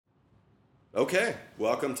Okay,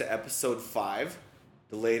 welcome to episode 5.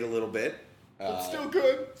 Delayed a little bit. But still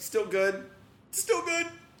good. Still good. Still good.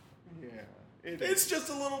 Yeah. It's just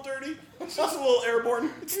a little dirty. It's just a little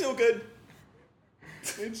airborne. It's still good.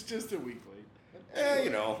 It's just a week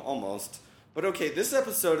late. Almost. But okay, this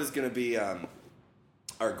episode is going to be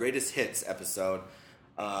our greatest hits episode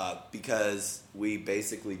because we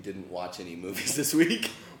basically didn't watch any movies this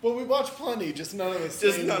week. Well, we watched plenty, just none of the same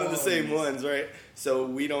ones. Just none of the same ones, right? So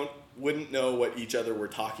we wouldn't know what each other were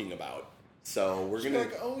talking about. So we're going to...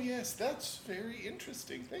 like, oh yes, that's very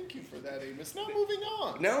interesting. Thank you for that, Amos. Now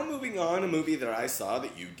moving on. A movie that I saw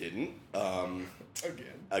that you didn't.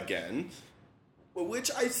 Again. Well, which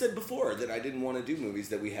I said before that I didn't want to do movies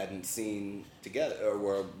that we hadn't seen together, or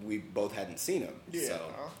where we both hadn't seen them. Yeah. So,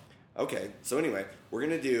 okay, so anyway, we're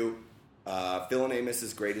going to do Phil and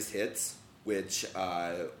Amos's greatest hits, which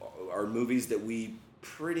are movies that we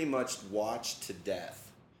pretty much watched to death.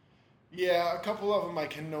 Yeah, a couple of them I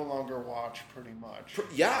can no longer watch, pretty much.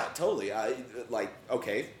 Yeah, totally.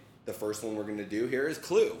 The first one we're going to do here is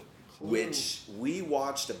Clue, which we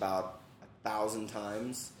watched about 1,000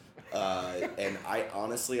 times. And I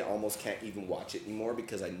honestly almost can't even watch it anymore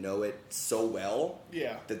because I know it so well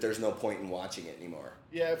that there's no point in watching it anymore.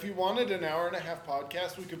 Yeah, if you wanted an hour and a half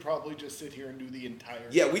podcast, we could probably just sit here and do the entire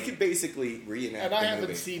Yeah, we could basically reenact And I the haven't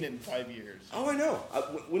movie. seen it in 5 years. Oh, I know.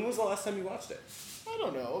 When was the last time you watched it? I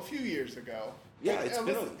don't know, a few years ago. Yeah, it's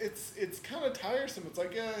kind of tiresome. It's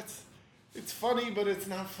like, it's funny, but it's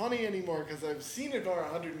not funny anymore because I've seen it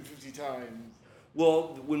 150 times.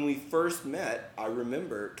 Well, when we first met, I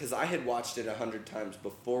remember, because I had watched it 100 times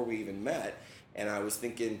before we even met, and I was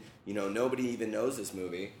thinking, nobody even knows this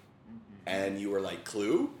movie. And you were like,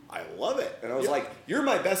 Clue? I love it. And I was like, you're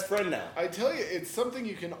my best friend now. I tell you, it's something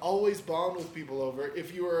you can always bond with people over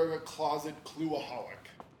if you are a closet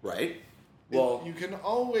Clueaholic. Right? Well, you can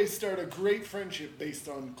always start a great friendship based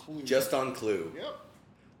on Clue. Just on Clue. Yep.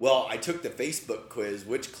 Well, I took the Facebook quiz,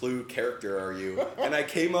 which Clue character are you? And I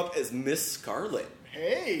came up as Miss Scarlet.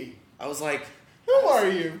 Hey. I was like... Who are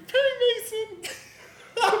you? Perry Mason?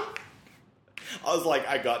 I was like,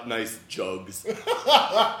 I got nice jugs.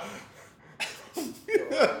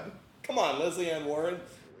 Come on, Leslie Ann Warren.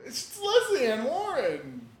 It's Leslie Ann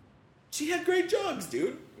Warren. She had great jugs,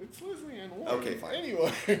 dude. It's Leslie Ann Warren. Okay, fine.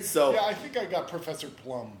 Anyway, so I think I got Professor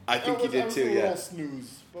Plum. I think you did too. A little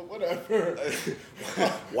snooze, but whatever.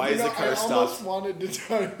 Why is the car stopped? I almost wanted to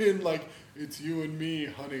chime in like, "It's you and me,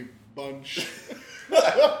 honey bunch."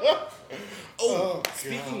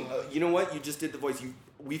 Speaking, you know what? You just did the voice.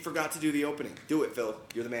 We forgot to do the opening. Do it, Phil.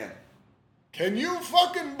 You're the man. Can you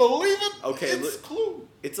fucking believe it? Okay, it's Clue.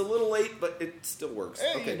 It's a little late, but it still works.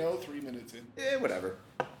 Hey, okay. 3 minutes in. Whatever.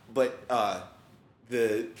 But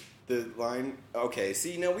the line. Okay,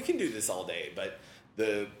 see, we can do this all day. But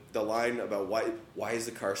the line about why is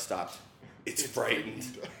the car stopped? It's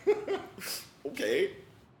frightened. Okay.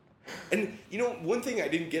 And one thing I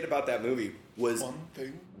didn't get about that movie was One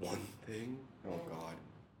thing. Oh God.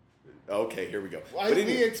 Okay, here we go. Why did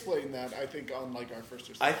we explain that? I think on our first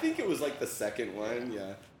or second. I think it was the second one.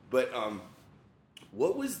 Yeah. But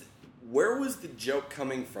where was the joke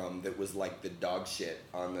coming from that was the dog shit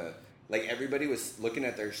on the everybody was looking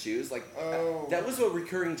at their shoes that was a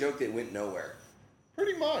recurring joke that went nowhere.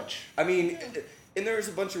 Pretty much. I mean, and there was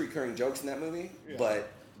a bunch of recurring jokes in that movie,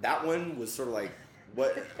 but that one was sort of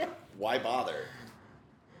what? Why bother?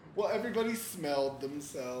 Well, everybody smelled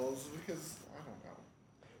themselves because I don't know.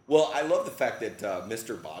 Well, I love the fact that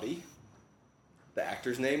Mr. Body, the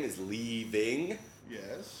actor's name is leaving.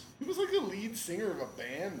 Yes, he was the lead singer of a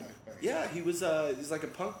band. I think. Yeah, he was. He's like a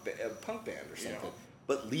punk band or something. Yeah.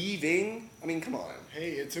 But leaving. I mean, come on.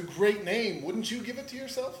 Hey, it's a great name. Wouldn't you give it to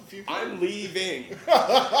yourself if you could? I'm leaving.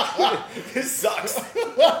 This sucks.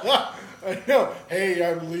 I know. Hey,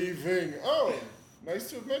 I'm leaving. Oh, nice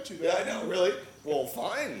to have met you. Yeah, I know. Really? Well,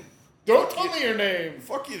 fine. Don't tell me your name.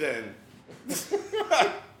 Fuck you then.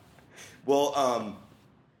 Well,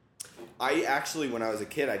 I actually, when I was a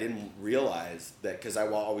kid, I didn't realize that because I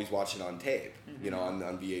always watch it on tape,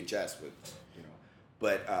 on VHS with,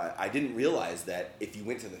 But I didn't realize that if you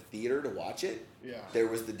went to the theater to watch it, there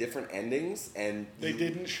was the different endings, and they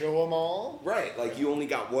didn't show them all. Right, you only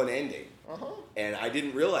got one ending. And I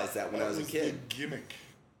didn't realize that when I was a kid. The gimmick.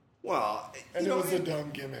 Well, and it was a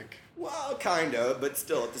dumb gimmick. Well, kind of, but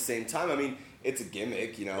still at the same time. I mean, it's a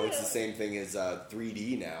gimmick, It's the same thing as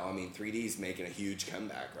 3D now. I mean, 3D's making a huge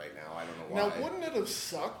comeback right now. I don't know why. Now, wouldn't it have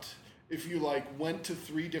sucked if you went to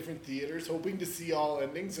 3 different theaters hoping to see all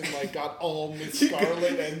endings and got all Miss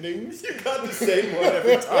Scarlet endings? You got the same one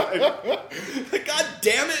every time. God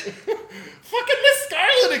damn it! Fucking Miss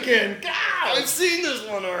Scarlet again! God! I've seen this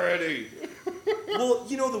one already. Well,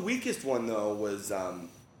 the weakest one though was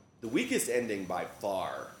the weakest ending by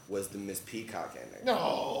far was the Miss Peacock ending.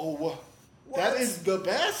 No. What? That is the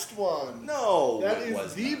best one. No, that it is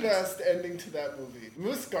was the not. best ending to that movie. The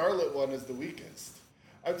Miss Scarlet one is the weakest.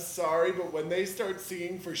 I'm sorry, but when they start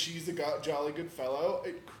singing for "She's a Jolly Good Fellow,"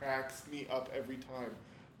 it cracks me up every time.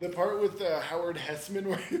 The part with Howard Hessman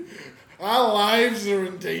where our lives are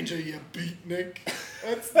in danger, you beatnik.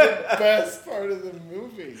 That's the best part of the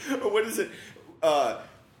movie. What is it?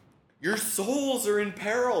 Your souls are in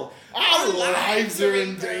peril. Our lives are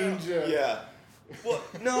in danger. Yeah. Well,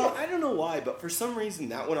 no, I don't know why, but for some reason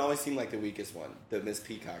that one always seemed like the weakest one, the Miss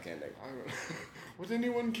Peacock ending. I don't know. Would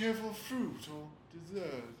anyone care for fruit or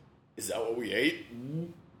dessert? Is that what we ate?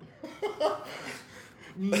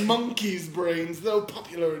 Monkey's brains, though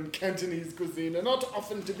popular in Cantonese cuisine, are not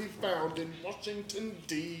often to be found in Washington,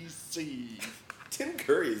 D.C. Tim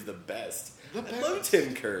Curry is the best. The I best. love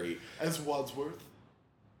Tim Curry. As Wadsworth.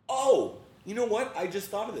 Oh, you know what? I just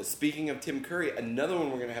thought of this. Speaking of Tim Curry, another one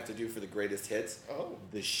we're going to have to do for the greatest hits. Oh.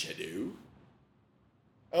 The Shadow.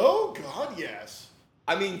 Oh, God, yes.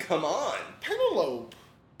 I mean, come on. Penelope.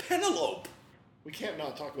 Penelope. We can't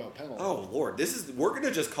not talk about Penelope. Oh, Lord. We're going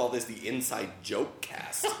to just call this the Inside Joke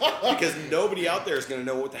Cast. Because nobody out there is going to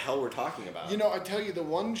know what the hell we're talking about. You know, I tell you, the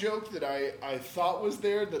one joke that I thought was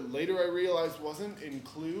there that later I realized wasn't in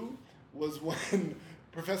Clue was when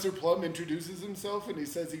Professor Plum introduces himself and he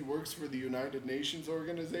says he works for the United Nations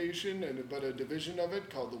organization, but a division of it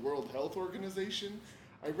called the World Health Organization.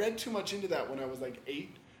 I read too much into that when I was like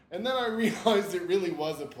 8, and then I realized it really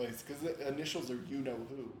was a place because the initials are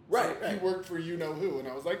you-know-who. Right, So right. He worked for you-know-who, and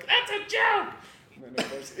I was like, that's a joke! And then,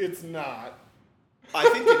 of course, it's not. I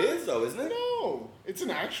think it is, though, isn't it? No, it's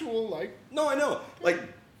an actual, like... No, I know. Like,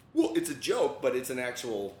 well, it's a joke, but it's an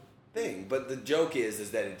actual thing. But the joke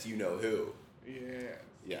is that it's you-know-who. Yeah.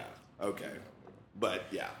 Yeah. Okay. But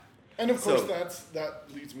yeah. And of course, So- that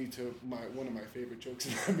leads me to one of my favorite jokes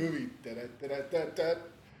in the movie. Da-da-da-da-da-da.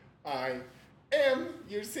 I am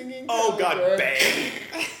your singing. Oh God, caliber.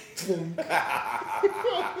 bang!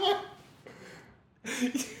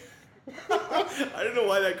 I don't know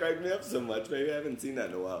why that cracked me up so much. Maybe I haven't seen that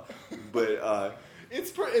in a while. But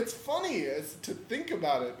It's funny as to think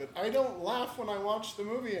about it, but I don't laugh when I watch the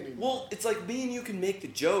movie anymore. well, it's like me and you can make the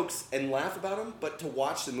jokes and laugh about them, but to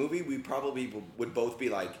watch the movie, we probably would both be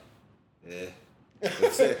like, eh.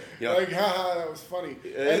 That's it. You know, Like, haha, that was funny.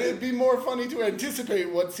 And it'd be more funny to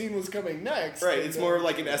anticipate what scene was coming next. right, it's more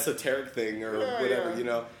like an esoteric thing or Yeah, whatever, yeah. you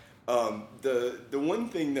know. The one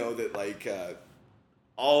thing though that like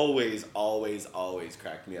always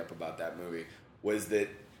cracked me up about that movie was that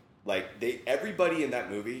like everybody in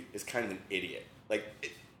that movie is kind of an idiot. Like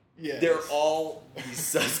Yes. they're all these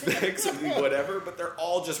suspects or whatever, but they're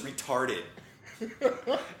all just retarded.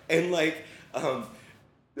 And like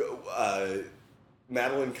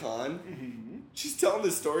Madeline Kahn, she's telling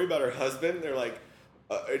this story about her husband. They're like,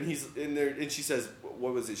 and he's in there, and she says,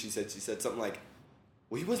 "What was it?" She said something like,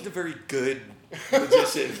 "Well, he wasn't a very good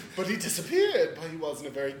magician. But he disappeared, but he wasn't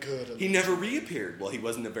a very good He never reappeared. Well, he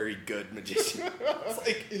wasn't a very good magician." It's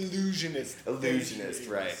like illusionist. illusionist,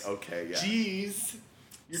 right? Okay, yeah. Jeez,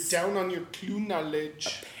 you're down on your clue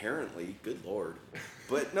knowledge. Apparently, good lord.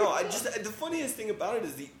 But no, the funniest thing about it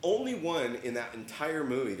is the only one in that entire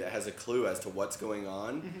movie that has a clue as to what's going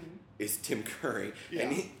on is Tim Curry.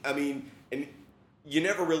 Yeah. And you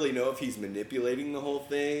never really know if he's manipulating the whole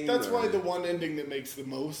thing. That's or- why the one ending that makes the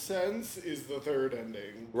most sense is the third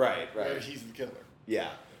ending. Right. Where he's the killer. Yeah.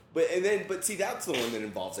 But see, that's the one that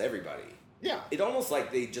involves everybody. Yeah. It almost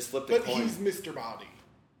like they just flipped a But coin. he's Mr. Body.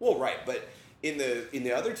 Well, right, but in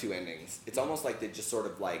the other two endings, it's almost like they just sort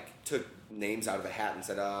of like took names out of a hat and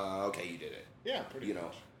said, okay, you did it. Yeah, pretty You much.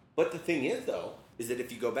 know. But the thing is, though, is that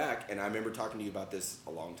if you go back, and I remember talking to you about this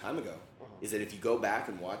a long time ago, is that if you go back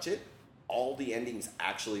and watch it, all the endings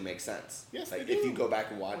actually make sense. Yes, like they if do. you go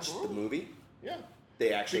back and watch the movie, Yeah.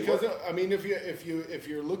 they actually Because work. I mean, if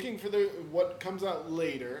you're looking for what comes out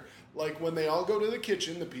later, like when they all go to the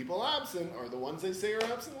kitchen, the people absent are the ones they say are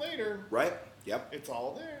absent later. Right? Yep. It's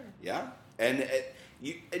all there. Yeah. And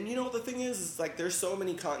you know the thing is like there's so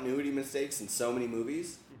many continuity mistakes in so many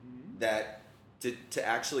movies that to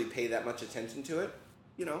actually pay that much attention to it,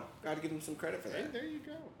 you know, got to give them some credit for Hey, that. there you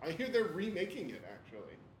go. I hear they're remaking it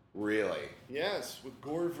actually. Really? Yes, with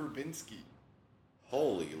Gore Verbinski.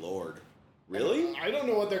 Holy Lord. Really? I don't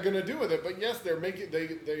know what they're gonna do with it, but yes, they're making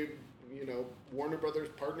they Warner Brothers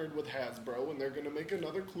partnered with Hasbro and they're gonna make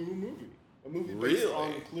another Clue movie. A movie based Really?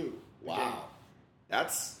 on Clue. the Wow. game.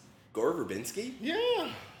 That's Gore Verbinski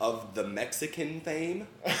Yeah. of the Mexican fame.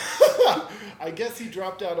 I guess he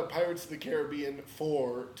dropped out of Pirates of the Caribbean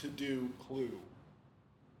 4 to do Clue.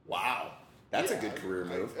 Wow. That's a good career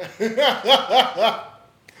move. Hey,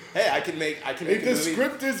 Hey, I can make a movie. the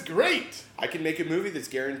script is great. I can make a movie that's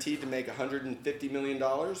guaranteed to make $150 million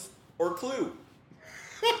or Clue.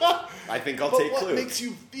 I think I'll take what Clue. makes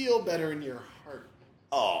you feel better in your heart?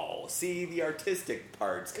 Oh, see the artistic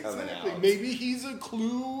parts coming Exactly. out. Maybe he's a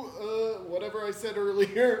Clue, whatever I said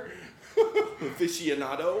earlier.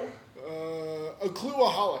 Aficionado? A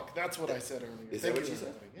Clueaholic. That's what I said earlier. Is that what you for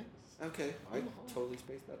said? that. Yes. Okay, I totally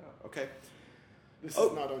spaced that out. Okay. This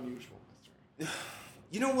is not unusual, Mister.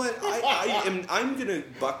 You know what? I'm gonna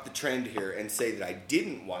buck the trend here and say that I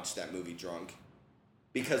didn't watch that movie drunk.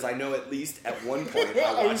 Because I know at least at one point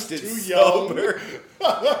I watched it sober.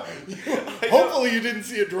 Hopefully you didn't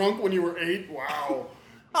see it drunk when you were 8. Wow.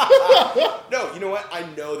 No, you know what? I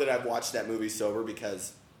know that I've watched that movie sober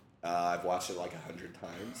because I've watched it like 100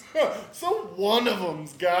 times. So one of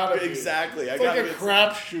them's gotta be. Exactly. It's like a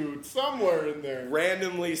crapshoot somewhere in there.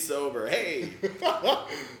 Randomly sober. Hey.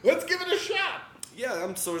 Let's give it a shot. Yeah,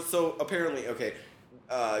 I'm so apparently okay.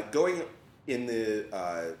 Going in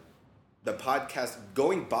the podcast,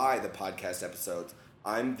 going by the podcast episodes,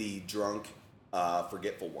 I'm the drunk,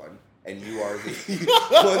 forgetful one, and you are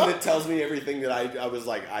the one that tells me everything that I was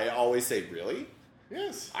like. I always say, really?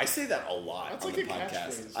 Yes. I say that a lot That's on like the a podcast.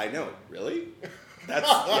 catchphrase. I know, really. That's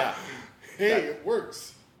yeah. Hey, it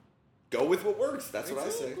works. Go with what works. That's what I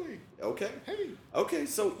say. Exactly. Okay. Hey. Okay.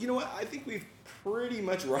 So you know what? I think we've pretty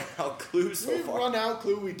much run out clues so We've far. run out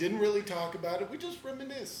Clue. We didn't really talk about it. We just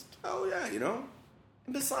reminisced. Oh yeah, you know.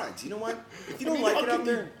 And besides, you know what? If you I don't mean, like how it out can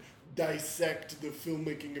there, you dissect the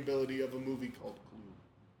filmmaking ability of a movie called Clue,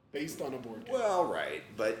 based on a board game. well, right,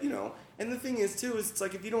 but you know. And the thing is, too, is it's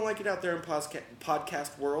like if you don't like it out there in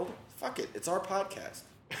podcast world, fuck it. It's our podcast.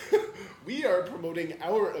 We are promoting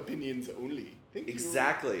our opinions only. Thank you.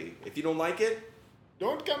 Exactly. If you don't like it,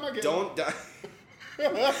 Don't come again. don't die.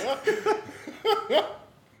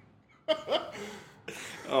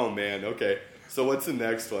 Oh man. Okay. So what's the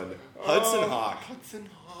next one? Hudson Hawk. Hudson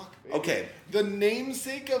Hawk. Baby. Okay. The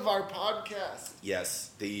namesake of our podcast.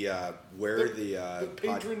 Yes. The The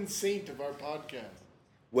patron saint of our podcast.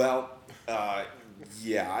 Well,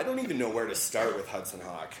 yeah. I don't even know where to start with Hudson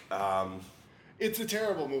Hawk. It's a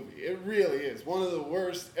terrible movie. It really is. One of the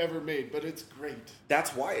worst ever made, but it's great.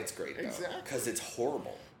 That's why it's great, though. Exactly. Because it's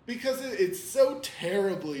horrible. Because it's so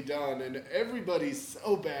terribly done and everybody's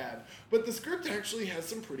so bad. But the script actually has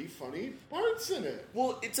some pretty funny parts in it.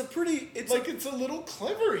 Well, it's a little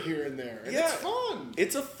clever here and there. And it's fun.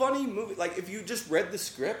 It's a funny movie. Like, if you just read the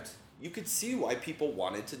script, you could see why people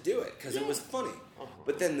wanted to do it. Because it was funny. Uh-huh.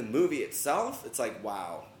 But then the movie itself, it's like,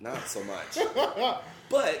 wow, not so much.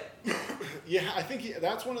 But Yeah, I think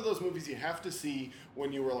that's one of those movies you have to see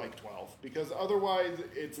when you were like 12. Because otherwise,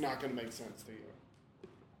 it's not going to make sense to you.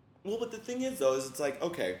 well, but the thing is, though, is it's like,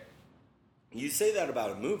 okay, you say that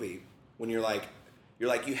about a movie when you're like,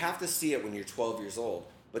 you have to see it when you're 12 years old.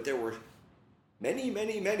 But there were many,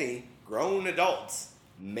 many, many grown adults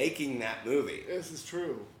making that movie. This is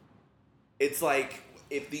true. It's like,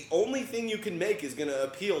 if the only thing you can make is going to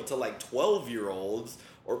appeal to like 12-year-olds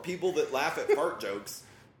or people that laugh at fart jokes,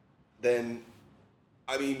 then,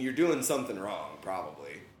 I mean, you're doing something wrong,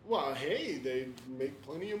 probably. Well, hey, they make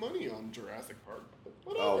plenty of money on Jurassic Park.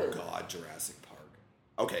 But Oh, whatever. God, Jurassic Park.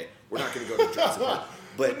 Okay, we're not going to go to Jurassic Park.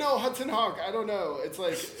 But no, Hudson Hawk, I don't know. It's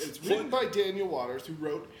like, it's written by Daniel Waters, who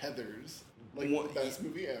wrote Heathers, like the best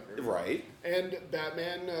movie ever. Right. And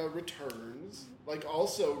Batman Returns, like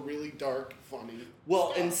also really dark, funny.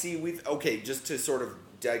 Well, stuff. and see, just to sort of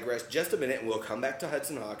digress just a minute, and we'll come back to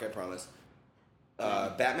Hudson Hawk, I promise.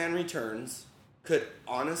 Batman Returns could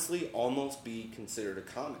honestly almost be considered a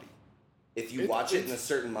comedy. If you watch it in a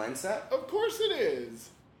certain mindset. Of course it is.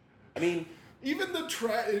 I mean, Even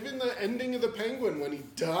the ending of the Penguin when he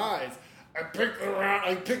dies. I picked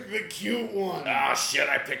the cute one. ah, shit,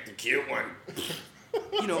 I picked the cute one.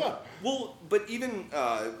 You know, well, but even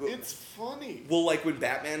It's funny. well, like when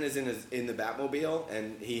Batman is in the Batmobile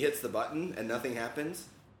and he hits the button and nothing happens,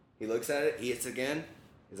 he looks at it, he hits it again.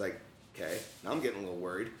 He's like, okay, now I'm getting a little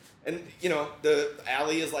worried. And you know, the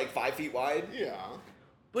alley is like 5 feet wide. Yeah.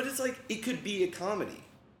 But it's like it could be a comedy.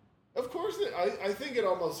 Of course, I think it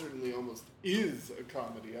almost is a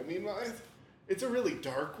comedy. I mean, it's a really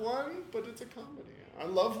dark one, but it's a comedy. I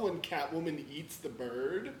love when Catwoman eats the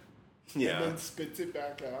bird and then spits it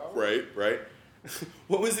back out. Right.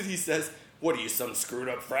 What was it he says? What are you, some screwed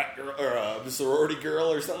up frat girl or a sorority girl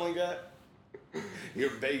or something like that? You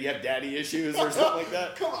have daddy issues or something like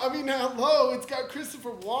that? Come on, I mean, hello, it's got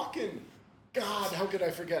Christopher Walken. God, how could I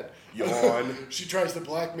forget? Yawn. She tries to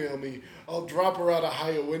blackmail me. I'll drop her out a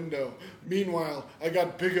higher window. Meanwhile, I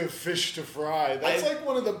got bigger fish to fry. That's like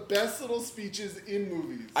one of the best little speeches in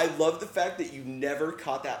movies. I love the fact that you never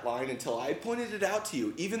caught that line until I pointed it out to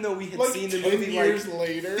you, even though we had Like seen the 10 movie years like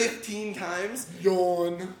later. 15 times.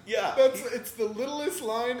 Yawn. Yeah. It's the littlest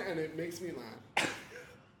line, and it makes me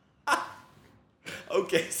laugh.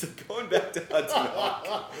 Okay, so going back to Hudson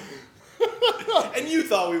Hawk. And you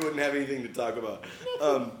thought we wouldn't have anything to talk about.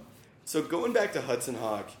 So going back to Hudson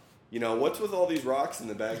Hawk, what's with all these rocks in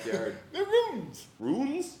the backyard? They're ruins.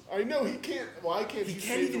 Ruins? I know, he can't. Why can't He he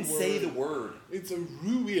can't even say the word. It's a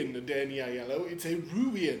ruin, Danny Aiello. It's a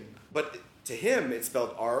ruin. But to him, it's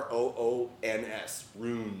spelled R-O-O-N-S.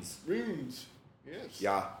 Runes. Runes. Yes.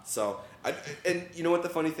 Yeah, so, and you know what the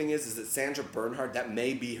funny thing is that Sandra Bernhard, that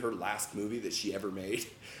may be her last movie that she ever made.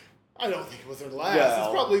 I don't think it was her last. Well,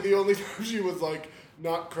 it's probably the only time she was,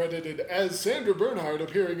 not credited as Sandra Bernhard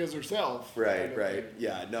appearing as herself. Right.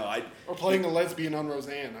 Yeah, no, Or playing a lesbian on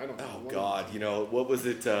Roseanne. I don't know. Oh, God, what was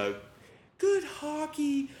it? Good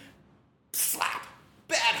hockey. Slap.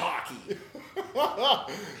 Bad hockey.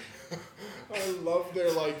 I love their,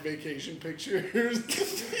 vacation pictures.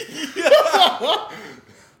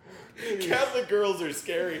 Catholic girls are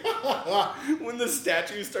scary. When the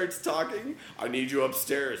statue starts talking, I need you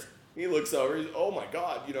upstairs. He looks over, oh my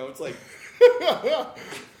God, it's like...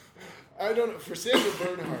 I don't know, for Sandra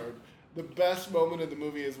Bernhard, the best moment of the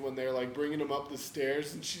movie is when they're, bringing him up the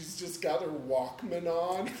stairs and she's just got her Walkman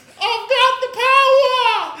on. I've got the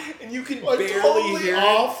power! And you can barely totally hear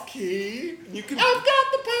off key. I've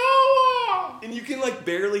got the power! And you can,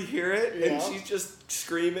 barely hear it, Yeah. and she's just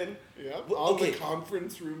screaming. Yep, Well, on okay. the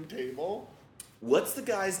conference room table. What's the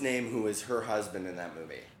guy's name who is her husband in that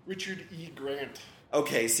movie? Richard E. Grant.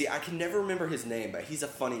 Okay, see, I can never remember his name, but he's a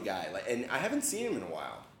funny guy, and I haven't seen him in a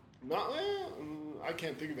while. I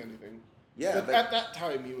can't think of anything. Yeah, but at that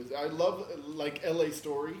time he was. I love L.A.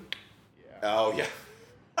 Story. Yeah. Oh yeah,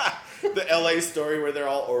 the L.A. Story where they're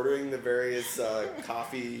all ordering the various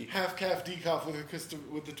coffee. Half calf decaf with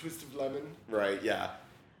a twist of lemon. Right. Yeah.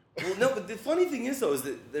 Well, no, but the funny thing is though is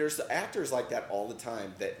that there's actors like that all the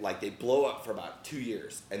time that they blow up for about 2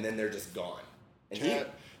 years and then they're just gone. And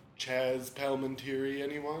Chaz Palminteri,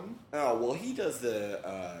 anyone? Oh well, he does the.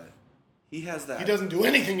 He has that. He doesn't do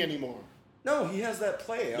anything anymore. No, he has that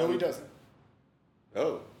play. No, he doesn't.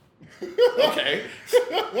 Oh. Okay.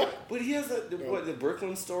 But he has that, the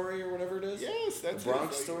Brooklyn Story or whatever it is? Yes, that's the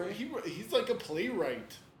Bronx Story? He's like a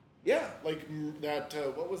playwright. Yeah. Like that,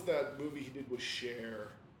 what was that movie he did with Cher?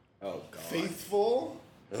 Oh, God. Faithful?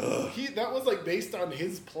 Ugh. That was based on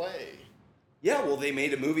his play. Yeah, well, they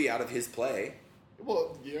made a movie out of his play.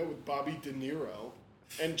 Well, with Bobby De Niro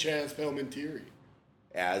and Chaz Palminteri.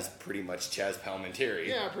 As pretty much Chaz Palminteri.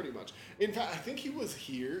 Yeah, pretty much. In fact, I think he was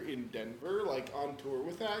here in Denver, on tour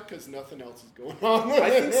with that, because nothing else is going on.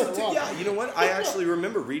 I think so too. Yeah, you know what? I actually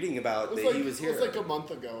remember reading about that he was here. It was a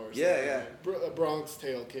month ago or something. Yeah. A Bronx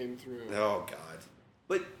Tale came through. Oh, God.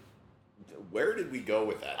 But where did we go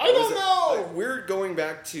with that? I don't know! We're going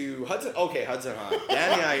back to Hudson. Okay, Hudson Hawk.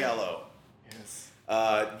 Danny Aiello. Yes.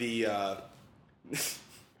 I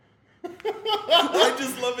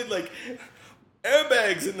just love it,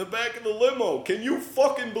 airbags in the back of the limo. Can you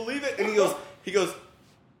fucking believe it? And he goes,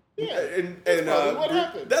 yeah. That's probably what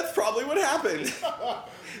happened. That's probably what happened.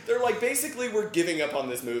 They're basically, we're giving up on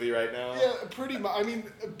this movie right now. Yeah, pretty much. I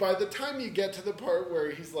mean, by the time you get to the part where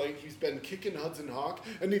he's been kicking Hudson Hawk,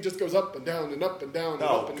 and he just goes up and down and up and down and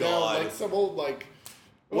up and down, some old,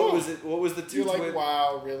 What was it? What was the two? You're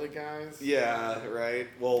wow, really, guys? Yeah, right.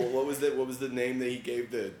 Well, what was the name that he gave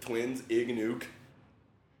the twins? Ig and Ook.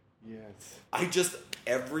 Yes.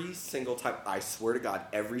 Every single time, I swear to God,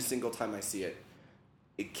 every single time I see it,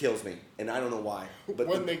 it kills me, and I don't know why. But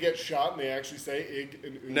when they get shot and they actually say Ig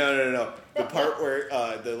and Ook. No. The part where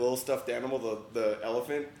the little stuffed animal, the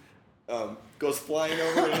elephant, goes flying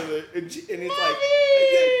over into the and it's help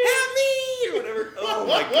me or whatever. Oh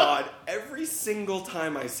my God! Every single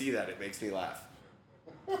time I see that, it makes me laugh.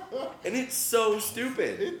 And it's so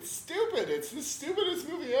stupid. It's stupid. It's the stupidest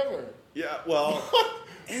movie ever. Yeah, well...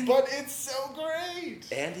 but it's so great.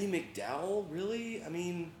 Andie MacDowell, really? I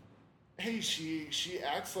mean... Hey, she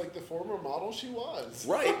acts like the former model she was.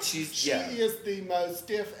 Right, she is the most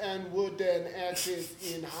stiff and wooden actress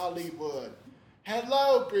in Hollywood.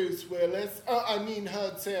 Hello, Bruce Willis.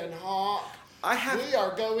 Hudson Hawk. We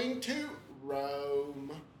are going to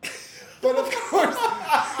Rome. But of course...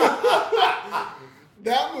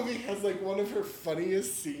 that movie has one of her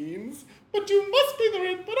funniest scenes. But you must be the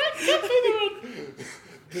red, but I can't be the red.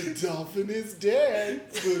 The dolphin is dead.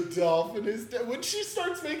 The dolphin is dead. When she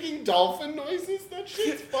starts making dolphin noises, that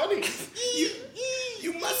shit's funny.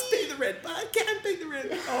 You must pay the rent, but I can't pay the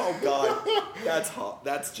rent. Oh God, that's hot.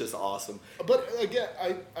 That's just awesome. But again,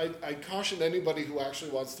 I caution anybody who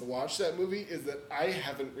actually wants to watch that movie is that I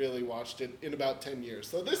haven't really watched it in about 10 years.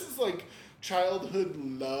 So this is like childhood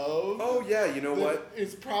love. Oh yeah, you know what?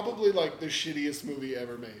 It's probably like the shittiest movie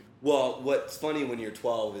ever made. Well, what's funny when you're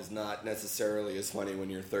 12 is not necessarily as funny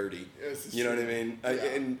when you're 30. You know what I mean? Yeah.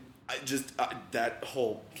 And I just that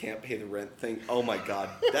whole can't pay the rent thing. Oh my God,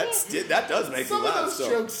 that does make me laugh. Some of those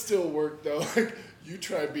jokes still work though. Like you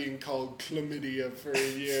try being called chlamydia for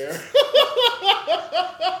a year.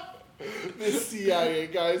 The CIA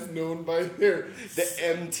guys known by the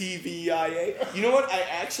MTVIA. You know what? I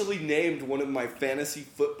actually named one of my fantasy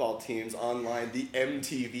football teams online the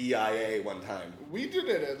MTVIA one time. We did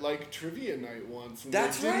it at like trivia night once. And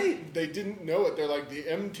That's right. They didn't know it. They're like the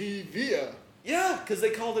MTVIA. Yeah, because they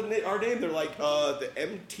called it our name. They're like, the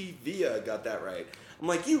MTVIA got that right. I'm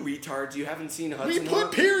like, you retards, you haven't seen Hudson Hawk? We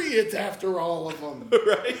put periods after all of them.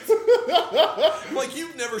 Right? I'm like,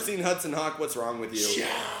 you've never seen Hudson Hawk, what's wrong with you? Yeah.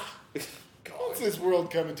 What's this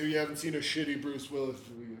world coming to? You haven't seen a shitty Bruce Willis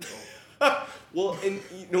movie at all. Well, and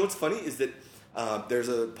you know what's funny is that there's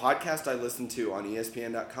a podcast I listen to on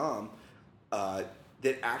ESPN.com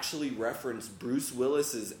that actually referenced Bruce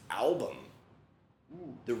Willis's album,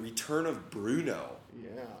 The Return of Bruno.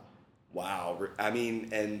 Yeah. Wow. I mean,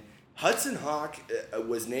 and Hudson Hawk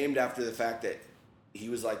was named after the fact that he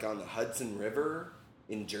was like on the Hudson River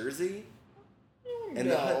in Jersey. And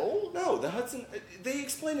the Hudson. They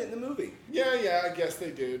explain it in the movie. Yeah, I guess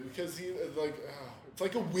they did because it's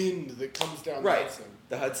like a wind that comes down right. the Hudson.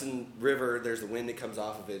 The Hudson River. There's a wind that comes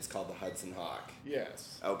off of it. It's called the Hudson Hawk.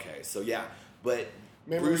 Yes. Okay, so yeah, but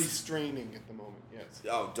memory straining at the moment. Yes.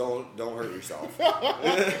 Oh, don't hurt yourself.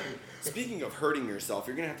 Speaking of hurting yourself,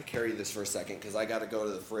 you're gonna have to carry this for a second because I got to go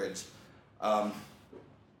to the fridge. No.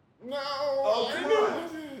 Oh, come on.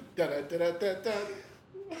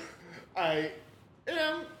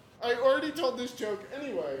 I already told this joke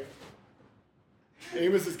anyway.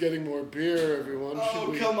 Amos is getting more beer, everyone.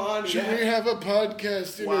 Come on! Should we have a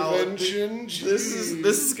podcast intervention? This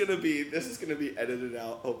is gonna be edited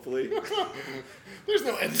out, hopefully. There's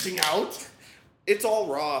no editing out. It's all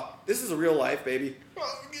raw. This is a real life, baby.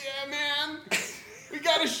 Oh yeah, man. We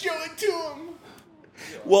gotta show it to him.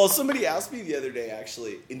 Well, somebody asked me the other day,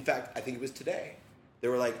 actually. In fact, I think it was today. They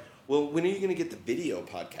were like, "Well, when are you gonna get the video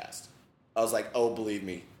podcast?" I was like, "Oh, believe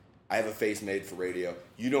me, I have a face made for radio.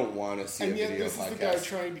 You don't want to see a video podcast." And yet, this is the guy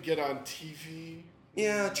trying to get on TV.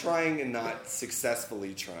 Yeah, trying and not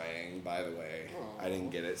successfully trying. By the way, I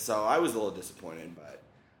didn't get it, so I was a little disappointed. But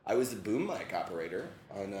I was a boom mic operator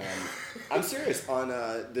on. I'm serious on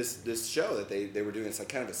this show that they were doing. It's like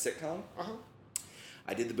kind of a sitcom. Uh-huh.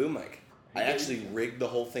 I did the boom mic. I actually rigged the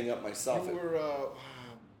whole thing up myself. You were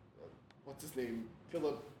what's his name?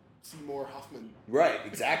 Philip Seymour Hoffman. Right,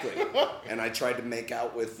 exactly. And I tried to make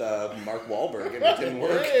out with Mark Wahlberg, and it didn't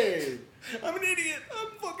work. Hey. I'm an idiot. I'm a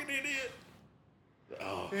fucking idiot.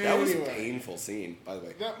 Oh, that was a painful scene, by the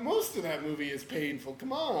way. Most of that movie is painful.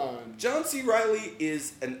 Come on. John C. Reilly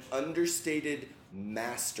is an understated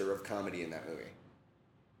master of comedy in that movie.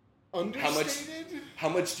 Understated? How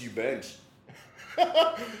much do you bench?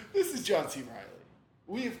 This is John C. Reilly.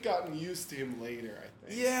 We've gotten used to him later, I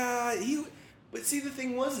think. Yeah, but see, the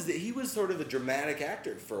thing was is that he was sort of a dramatic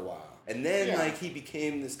actor for a while. And then, he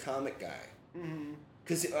became this comic guy.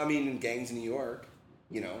 Because, in Gangs in New York,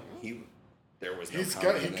 there was no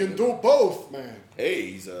comedy. He can do both, man.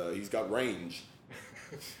 Hey, he's got range.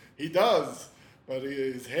 He does. But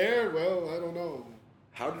his hair, well, I don't know.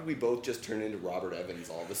 How did we both just turn into Robert Evans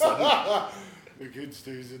all of a sudden? The kid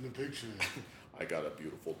stays in the picture. I got a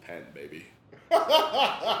beautiful pen, baby.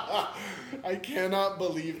 I cannot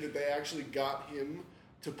believe that they actually got him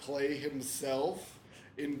to play himself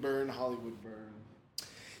in Burn, Hollywood, Burn.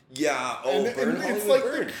 Yeah, Burn, Hollywood, it's like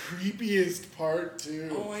Burn. The creepiest part, too.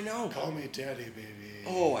 Oh, I know. Call me daddy, baby.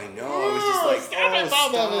 Oh, I know. I was just like,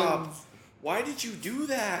 stop. Why did you do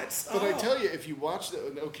that? Stop. But I tell you, if you watch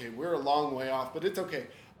we're a long way off, but it's okay.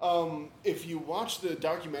 If you watch the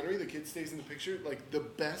documentary, The Kid Stays in the Picture, like the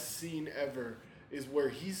best scene ever is where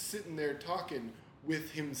he's sitting there talking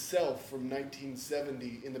with himself from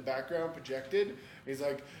 1970 in the background projected. He's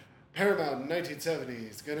like, Paramount in 1970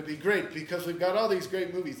 is going to be great because we've got all these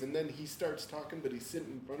great movies. And then he starts talking, but he's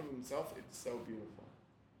sitting in front of himself. It's so beautiful.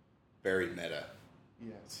 Very meta.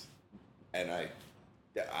 Yes. And I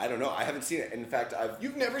don't know. I haven't seen it. In fact,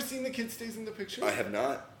 You've never seen The Kid Stays in the Picture? I have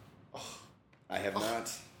not. I have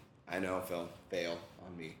not. I know, Phil. Fail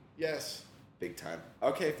on me. Yes. Big time.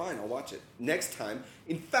 Okay, fine. I'll watch it next time.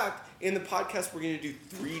 In fact, in the podcast we're going to do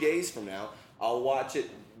 3 days from now, I'll watch it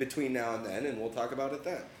between now and then, and we'll talk about it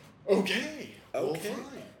then. Okay. Okay. Well,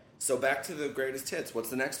 fine. So back to the greatest hits.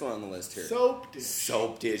 What's the next one on the list here? Soap Dish.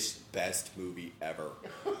 Soap Dish, best movie ever.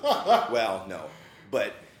 Well, no,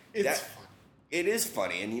 but It's fun. It is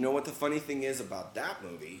funny, and you know what the funny thing is about that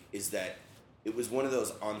movie is that it was one of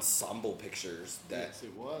those ensemble pictures that Yes,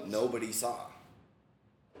 it was. nobody saw.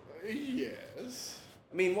 Yes.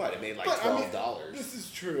 I mean, what? It made like But, $12. this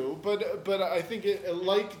is true, but I think it,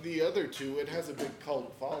 like the other two, it has a big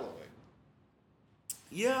cult following.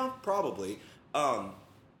 Yeah, probably. I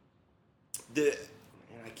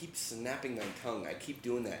keep snapping my tongue. I keep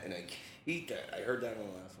doing that, and I hate that. I heard that on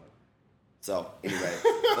the last one. So, anyway,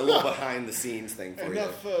 a little behind the scenes thing for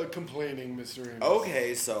Enough you. complaining, Mr. Amos.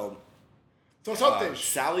 Okay, so Soap Dish.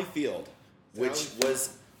 Sally Field, which Sally Field.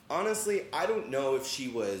 was honestly, I don't know if she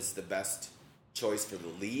was the best choice for the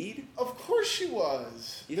lead. Of course she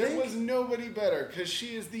was. You There think? was nobody better, because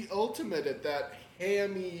she is the ultimate at that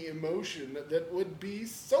hammy emotion that would be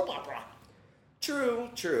soap opera. True.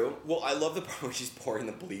 Well, I love the part where she's pouring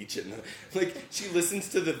the bleach and she listens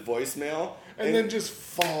to the voicemail And then just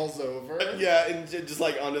falls over. yeah, and just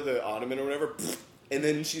like onto the ottoman or whatever. And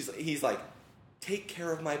then he's like, "Take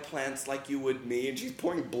care of my plants like you would me," and she's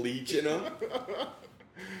pouring bleach in them.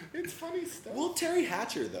 It's funny stuff. Well, Terry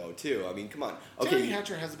Hatcher though too. I mean, come on. Terry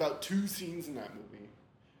Hatcher has about 2 scenes in that movie.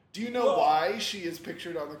 Do you know why she is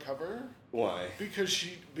pictured on the cover? Why?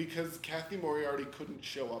 Because Kathy Moriarty couldn't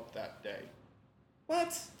show up that day.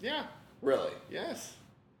 What? Yeah. Really? Yes.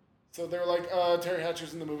 So they're like, Terry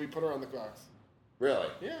Hatcher's in the movie, put her on the box. Really?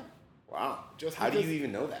 Yeah. Wow. Just How do because- you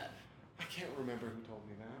even know that? I can't remember who told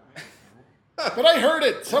me that. I don't know. But I heard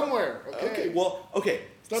it somewhere. Okay. Okay.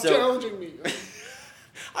 Stop so, challenging me.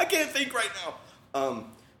 I can't think right now.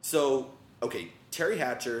 Terry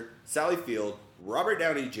Hatcher, Sally Field, Robert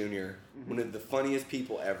Downey Jr., one of the funniest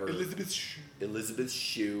people ever. Elizabeth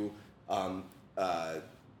Shue.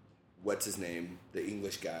 What's his name? The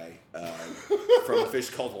English guy from A Fish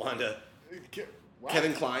Called Wanda. What?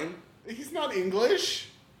 Kevin Kline. He's not English.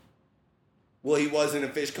 Well, he was in A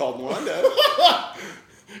Fish Called Wanda.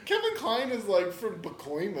 Kevin Kline is like from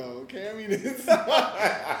Pacoima, okay? I mean, it's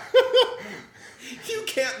not... You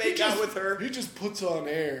can't make out with her. He just puts on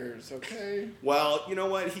airs, okay? Well, you know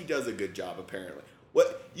what? He does a good job, apparently.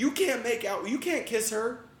 What? You can't make out? You can't kiss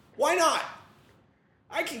her? Why not?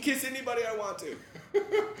 I can kiss anybody I want to.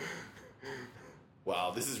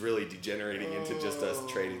 Wow, this is really degenerating into just us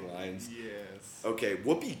trading lines. Yes. Okay,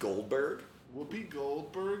 Whoopi Goldberg. Whoopi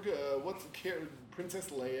Goldberg, Princess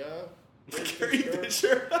Leia. Carrie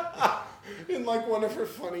Fisher. In like one of her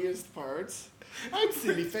funniest parts. I'm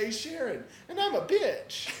Silly Face Sharon, and I'm a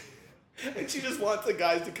bitch. And she just wants the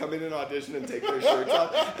guys to come in and audition and take their shirts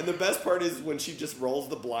off. And the best part is when she just rolls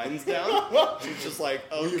the blinds down. She's just like,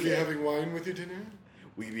 okay. Will you be having wine with your dinner?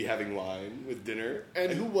 Will you be having wine with dinner?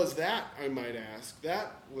 And who was that, I might ask?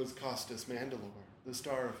 That was Costas Mandylor, the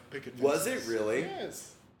star of Picket Fences. Was it really?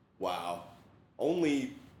 Yes. Wow.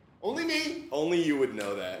 Only me. Only you would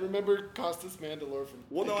know that. Remember Costas Mandylor from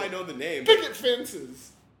Well, no, I know the name. Picket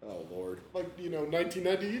Fences. Oh, Lord. Like,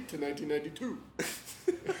 1990 to 1992.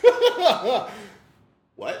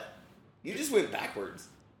 What? You just went backwards.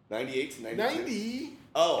 98 to 92? 90.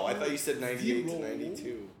 Oh, I thought you said 98 to 0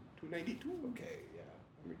 92. To 92. Okay, yeah.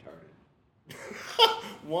 I'm retarded.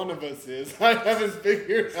 One of us is. I haven't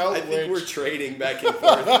figured out I think which. we're trading back and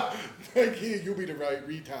forth. Like, you'll be the right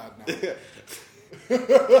retard now.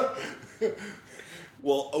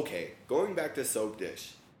 Well, okay. Going back to Soap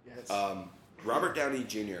Dish. Yes. Robert Downey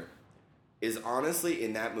Jr. is honestly,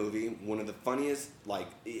 in that movie, one of the funniest. Like,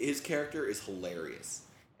 his character is hilarious.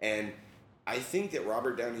 And I think that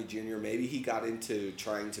Robert Downey Jr., maybe he got into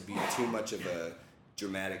trying to be too much of a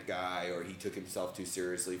dramatic guy, or he took himself too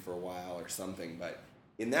seriously for a while or something. But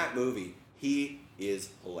in that movie, he is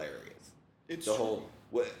hilarious. It's the true.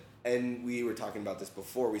 whole... And we were talking about this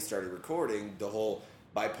before we started recording, the whole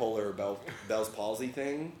bipolar Bell's palsy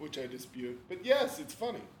thing. Which I dispute. But yes, it's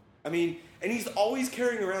funny. I mean, and he's always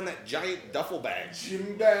carrying around that giant duffel bag.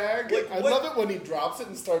 Gym bag. Like, I what? love it when he drops it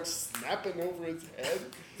and starts snapping over his head.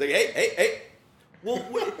 It's like, hey. Well,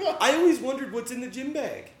 I always wondered what's in the gym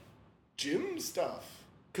bag. Gym stuff.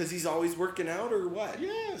 Because he's always working out or what?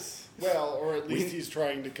 Yes. Well, or at least he's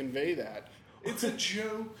trying to convey that. It's a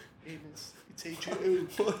joke, Amos. It's a joke.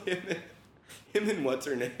 Well, him and what's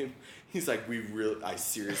her name? He's like, I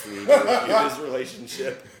seriously need to review this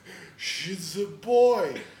relationship. She's a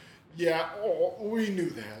boy. Yeah, we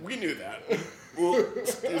knew that. We knew that. Well,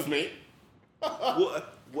 excuse me. Well,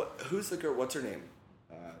 who's the girl? What's her name?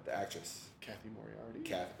 the actress. Kathy Moriarty.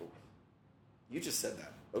 Kathy. You just said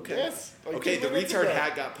that. Okay. Yes. Okay, the retard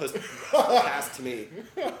hat got passed to me.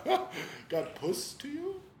 Got puss to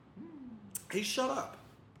you? Hey, shut up.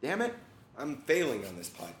 Damn it. I'm failing on this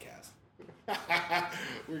podcast.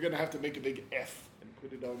 We're going to have to make a big F and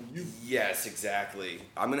put it on you. Yes, exactly.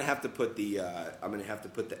 I'm going to have to put the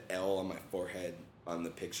L on my forehead on the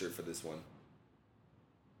picture for this one.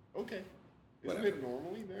 Okay. Whatever. Isn't it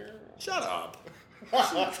normally there? Shut up.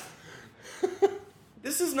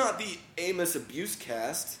 This is not the Amos abuse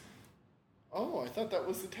cast. Oh, I thought that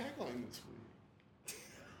was the tagline this week.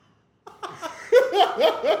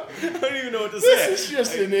 I don't even know what to say. This is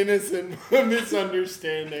just an innocent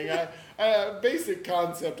misunderstanding. Basic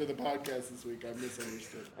concept of the podcast this week, I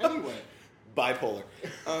misunderstood. Anyway. Bipolar.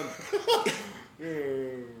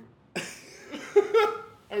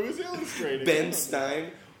 I was illustrating. Ben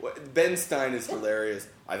Stein. Ben Stein is hilarious.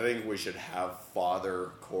 I think we should have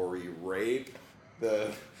Father Corey rape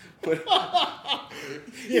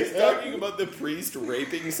he's talking about the priest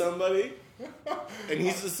raping somebody, and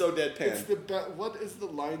he's just so deadpan. What is the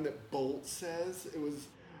line that Bolt says?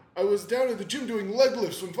 I was down at the gym doing leg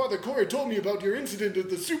lifts when Father Corey told me about your incident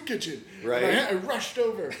at the soup kitchen. Right. And I rushed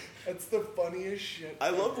over. That's the funniest shit.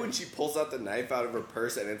 I love when she pulls out the knife out of her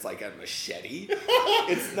purse and it's like a machete.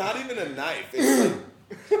 It's not even a knife.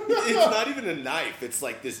 It's not even a knife. It's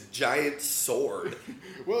like this giant sword.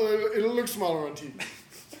 Well, it'll look smaller on TV.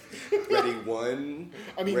 Ready one.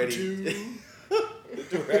 I mean ready, two. The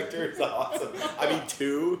director is awesome. I mean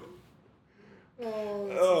two.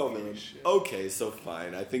 Oh man. Shit. Okay, so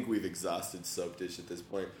fine. I think we've exhausted soap dish at this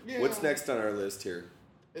point. Yeah. What's next on our list here?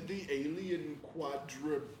 The alien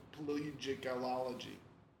quadriplegicology.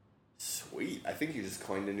 Sweet. I think you just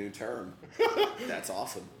coined a new term. That's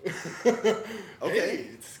awesome. Okay. Hey,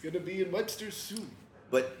 it's going to be in Webster's soon.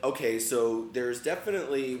 But, okay, so there's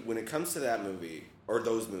definitely, when it comes to that movie, or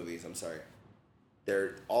those movies, I'm sorry,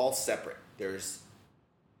 they're all separate. There's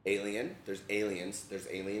Alien, there's Aliens, there's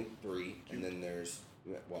Alien 3, and then there's,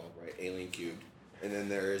 Alien Cubed. And then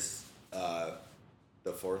there's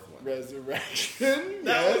the fourth one. Resurrection.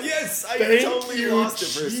 Yes, I totally lost it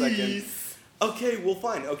for a second. Okay, well,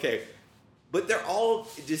 fine. Okay, but they're all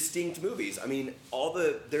distinct movies. I mean,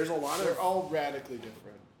 they're all radically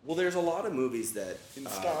different. Well, there's a lot of movies that in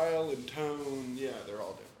style and tone. Yeah, they're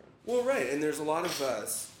all different. Well, right, and there's a lot of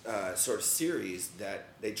sort of series that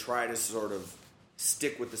they try to sort of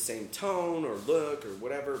stick with the same tone or look or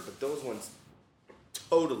whatever, but those ones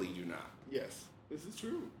totally do not. Yes, this is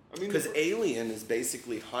true. I mean, because Alien is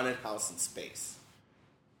basically haunted house in space.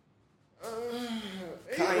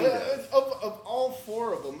 Kind of. Of all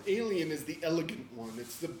four of them, Alien is the elegant one.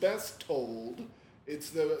 It's the best told.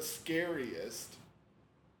 It's the scariest.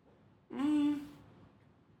 Well,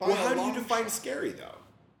 how do you define scary, though?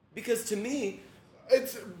 Because to me...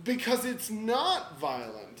 Because it's not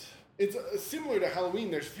violent. It's similar to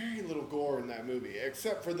Halloween. There's very little gore in that movie,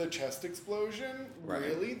 except for the chest explosion. Right.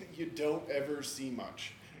 Really, you don't ever see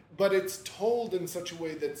much. But it's told in such a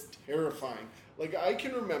way that's terrifying. Like, I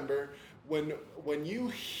can remember when you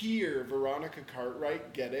hear Veronica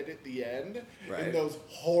Cartwright get it at the end, right, and those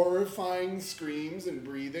horrifying screams and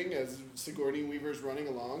breathing as Sigourney Weaver's running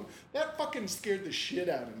along, that fucking scared the shit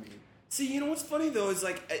out of me. See, you know what's funny, though, is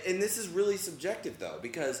like, and this is really subjective, though,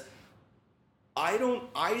 because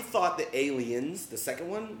I thought the Aliens, the second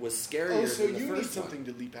one, was scarier than the first one. Oh, so you need something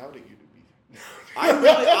to leap out at you to be...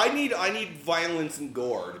 I need violence and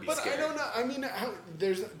gore to be scary. But I don't know, I mean,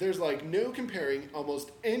 there's like no comparing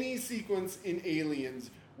almost any sequence in Aliens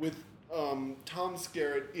with Tom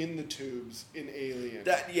Skerritt in the tubes in Alien.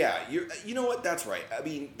 You know what? That's right. I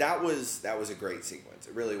mean, that was a great sequence.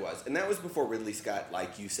 It really was, and that was before Ridley Scott,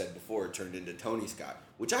 like you said before, turned into Tony Scott,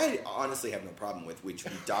 which I honestly have no problem with, which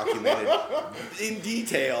we documented in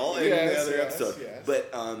detail in the other episode. Yes.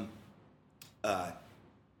 But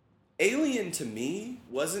Alien to me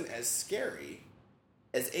wasn't as scary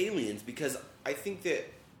as Aliens because I think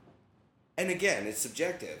that, and again, it's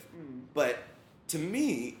subjective, but to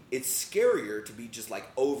me, it's scarier to be just like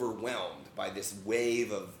overwhelmed by this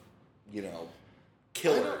wave of,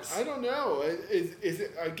 killers. I don't know. Is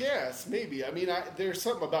it? I guess maybe. I mean, there's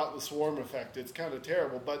something about the swarm effect. It's kind of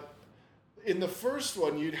terrible. But in the first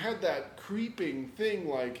one, you'd had that creeping thing,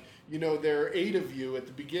 like there are 8 of you at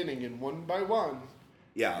the beginning, and one by one,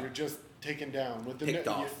 you're just taken down with the picked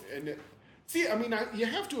off. See, I mean, you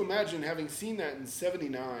have to imagine having seen that in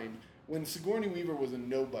 '79. When Sigourney Weaver was a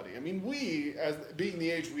nobody. I mean, we, as being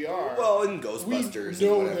the age we are... Well, in Ghostbusters... We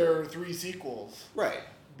know there are 3 sequels. Right.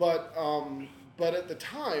 But at the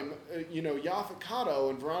time, Yaphet Kotto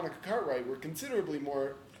and Veronica Cartwright were considerably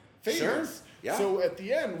more famous. Sure. Yeah. So at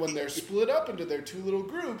the end, when they're split up into their two little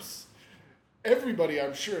groups, everybody,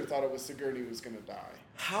 I'm sure, thought it was Sigourney who was going to die.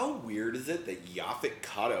 How weird is it that Yaphet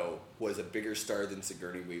Kotto was a bigger star than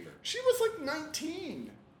Sigourney Weaver? She was like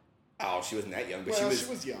 19. Oh, she wasn't that young, but Well, she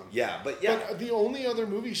was young. Yeah, but yeah. But the only other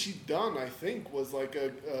movie she'd done, I think, was like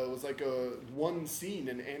a one scene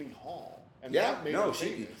in Annie Hall, and that made her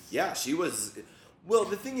famous. She was. Well,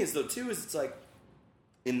 the thing is, though, too, is it's like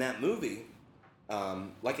in that movie,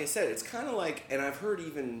 like I said, it's kind of like, and I've heard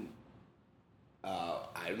even, I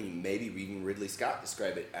don't even, maybe even Ridley Scott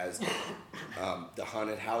describe it as the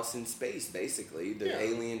haunted house in space. Basically, the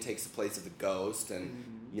alien takes the place of the ghost,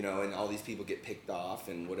 and you know, and all these people get picked off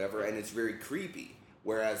and whatever, and it's very creepy.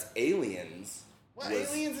 Whereas Aliens,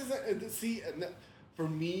 Aliens is for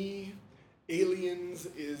me, Aliens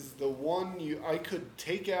is the one I could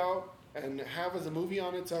take out and have as a movie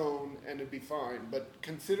on its own, and it'd be fine. But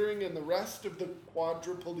considering in the rest of the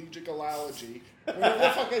quadriplegicalogy, whatever the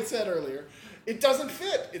fuck I said earlier, it doesn't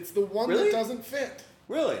fit. It's the one that doesn't fit.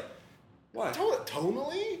 Really? Why?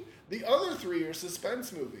 Tonally, the other three are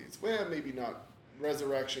suspense movies. Well, maybe not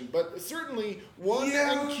Resurrection, but certainly 1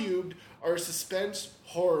 and Cubed are suspense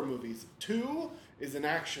horror movies. 2 is an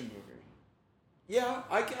action movie. Yeah,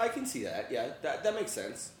 I can see that. Yeah, that makes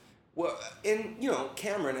sense. Well, and, you know,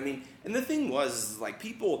 Cameron, I mean, and the thing was, like,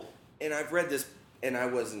 people, and I've read this, and I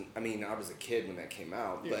was a kid when that came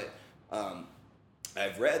out, but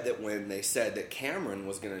I've read that when they said that Cameron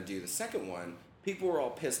was going to do the second one, people were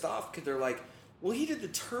all pissed off because they're like, well, he did the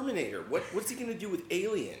Terminator. What's he going to do with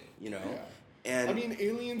Alien, you know? Yeah. And I mean,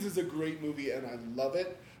 Aliens is a great movie, and I love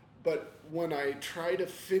it, but when I try to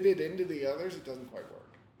fit it into the others, it doesn't quite work.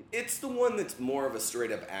 It's the one that's more of a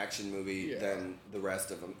straight-up action movie than the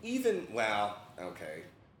rest of them. Even, well, okay.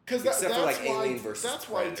 Except for, like, Alien versus That's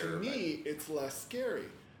Predator, why, to me, it's less scary.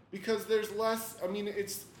 Because there's less,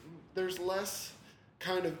 there's less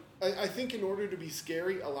kind of, I think in order to be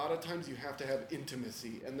scary, a lot of times you have to have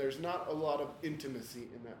intimacy, and there's not a lot of intimacy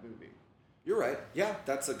in that movie. You're right. Yeah,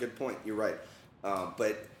 that's a good point. You're right.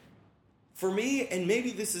 But for me, and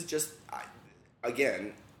maybe this is just,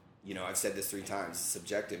 again, you know, I've said this 3 times, it's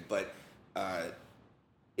subjective, but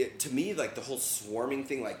to me, like, the whole swarming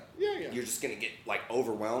thing, like, you're just going to get, like,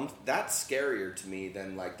 overwhelmed, that's scarier to me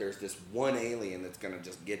than, like, there's this one alien that's going to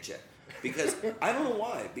just get you. Because, I don't know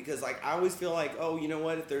why, because, like, I always feel like, oh, you know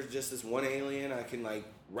what, if there's just this one alien, I can, like,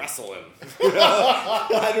 wrestle him. You know?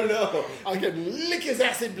 I don't know. I can lick his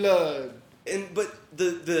acid blood. But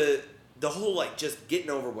the whole, like, just getting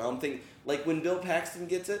overwhelmed thing, like when Bill Paxton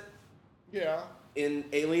gets it in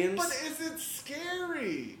Aliens. But is it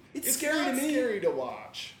scary? It's scary to me. It's scary to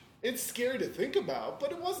watch. It's scary to think about,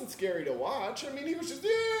 but it wasn't scary to watch. I mean, he was just,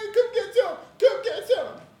 come get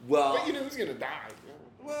some. Well, but you know who's gonna die.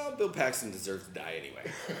 Well, Bill Paxton deserves to die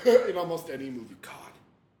anyway. In almost any movie. God.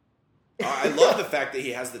 I love the fact that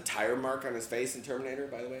he has the tire mark on his face in Terminator,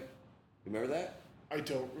 by the way. You remember that? I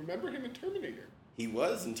don't remember him in Terminator. He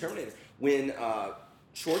was in Terminator. When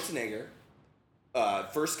Schwarzenegger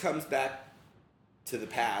first comes back to the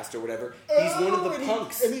past or whatever, he's one of the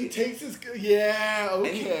punks. And he takes his... Yeah,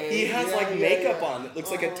 okay. And he has makeup on that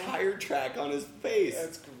looks like a tire track on his face.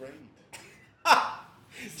 That's great.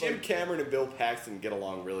 Jim Cameron and Bill Paxton get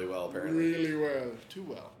along really well, apparently. Really well. Too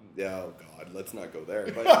well. Yeah, oh God, let's not go there.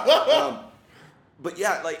 But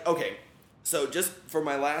yeah, like, okay. So just for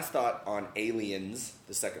my last thought on Aliens,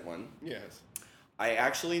 the second one. Yes. I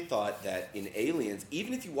actually thought that in Aliens,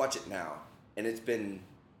 even if you watch it now, and it's been,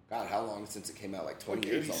 God, how long since it came out? Like 20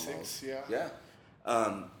 years 86, almost.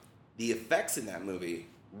 Yeah. The effects in that movie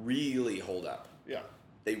really hold up. Yeah.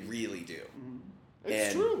 They really do. Mm-hmm.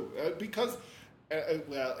 It's true. Because,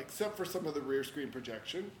 well, except for some of the rear screen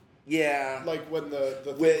projection. Yeah. Like when the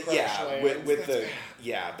crash lands.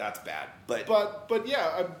 That's bad.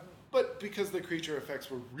 But because the creature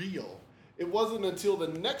effects were real, it wasn't until the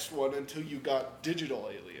next one until you got digital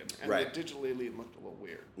alien, and the digital alien looked a little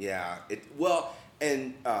weird. Yeah.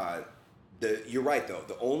 You're right though.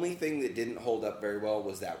 The only thing that didn't hold up very well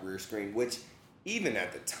was that rear screen, which even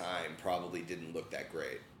at the time probably didn't look that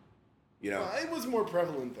great. You know, it was more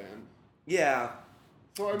prevalent then. Yeah.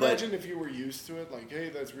 So I imagine if you were used to it, like, hey,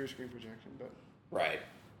 that's rear screen projection, but right.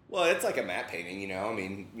 Well, it's like a matte painting, you know. I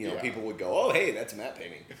mean, people would go, "Oh, hey, that's a matte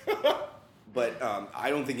painting." But I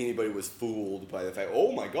don't think anybody was fooled by the fact,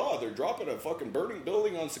 "Oh my God, they're dropping a fucking burning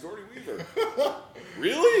building on Sigourney Weaver."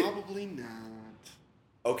 Really? Probably not.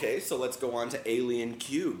 Okay, so let's go on to Alien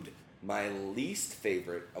Cubed, my least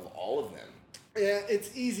favorite of all of them. Yeah,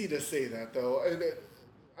 it's easy to say that though.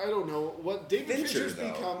 I don't know what David Fincher's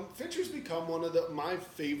become. Fincher's become one of my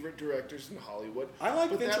favorite directors in Hollywood. I like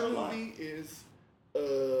Fincher a lot. That movie is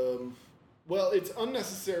Well, it's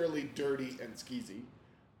unnecessarily dirty and skeezy.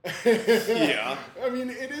 Yeah. I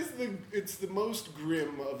mean, it's the most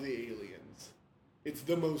grim of the aliens. It's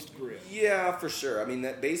the most grim. Yeah, for sure. I mean,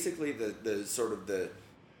 that basically the sort of the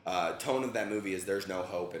tone of that movie is there's no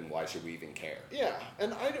hope and why should we even care? Yeah,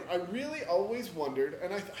 and I really always wondered,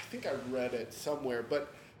 and I think I read it somewhere,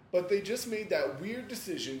 but they just made that weird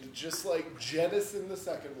decision to just like jettison the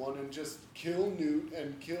second one and just kill Newt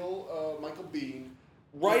and kill Michael Biehn.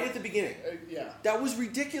 Right at the beginning. Yeah. That was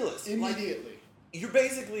ridiculous. Immediately. You're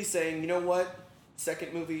basically saying, you know what?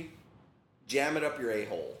 Second movie, jam it up your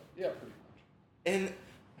a-hole. Yeah, pretty much. And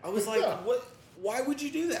I was like, what? Why would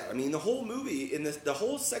you do that? I mean, the whole movie, the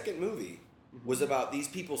whole second movie was about these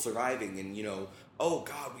people surviving and, you know, oh,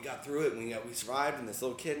 God, we got through it and we survived and this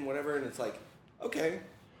little kid and whatever. And it's like, okay,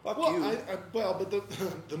 fuck you. But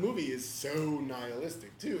the movie is so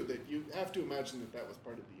nihilistic, too, that you have to imagine that was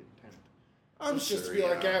part of the intent. I'm it's sure, just to be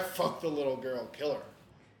like, fuck the little girl, kill her.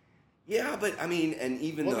 Yeah, but I mean, and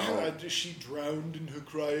even though she drowned in her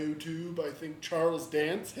cryo tube, I think Charles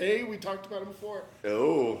Dance. Hey, we talked about him before.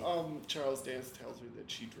 Oh. Charles Dance tells her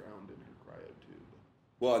that she drowned in her cryo tube.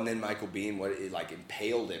 Well, and then Michael Biehn, it like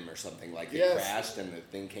impaled him or something, like it crashed and the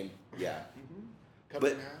thing came. Yeah. Mm-hmm. Cut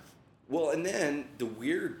in half. Well, and then the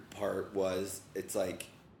weird part was it's like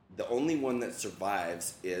the only one that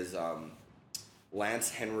survives is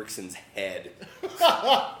Lance Henriksen's head.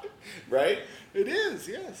 Right? It is,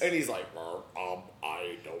 yes. And he's like,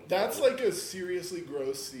 I don't That's know. like a seriously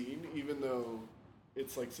gross scene, even though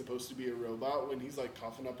it's like supposed to be a robot. When he's like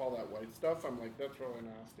coughing up all that white stuff, I'm like, that's really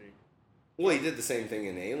nasty. Well, he did the same thing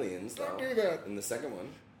in Aliens, though. Don't do that. In the second one.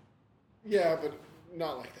 Yeah, but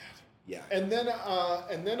not like that. Yeah. And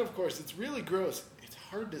then of course, it's really gross. It's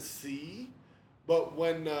hard to see, but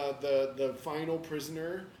when the final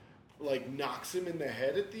prisoner like knocks him in the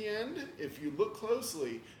head at the end, if you look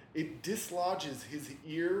closely, it dislodges his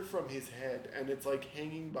ear from his head, and it's like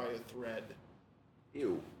hanging by a thread.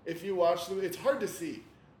 Ew. If you watch them, it's hard to see,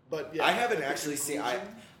 but yeah. I haven't actually seen. I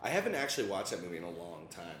haven't actually watched that movie in a long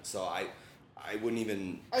time, so I wouldn't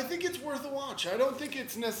even. I think it's worth a watch. I don't think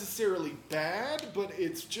it's necessarily bad, but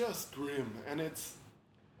it's just grim, and it's.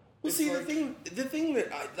 Well, it's see, like, the thing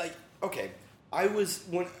that I like. Okay, I was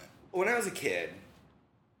when I was a kid,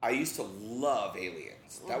 I used to love Aliens.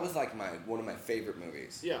 That was like one of my favorite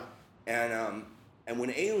movies. Yeah. And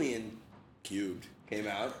when Alien Cubed came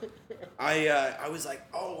out, I was like,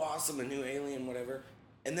 oh, awesome, a new Alien, whatever.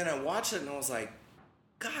 And then I watched it and I was like,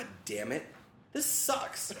 God damn it, this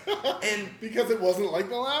sucks. And because it wasn't like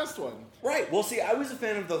the last one. Right. Well, see, I was a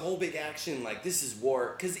fan of the whole big action, like this is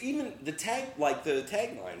war, because even the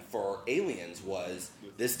tagline for Aliens was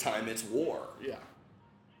this time it's war. Yeah.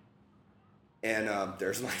 And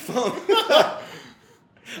there's my phone.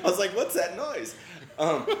 I was like, what's that noise?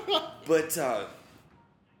 But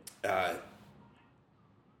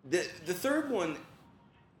the third one,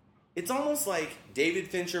 it's almost like David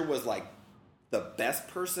Fincher was like the best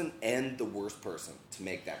person and the worst person to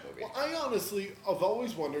make that movie. Well, I honestly, I've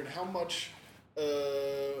always wondered how much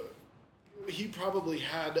he probably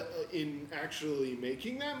had in actually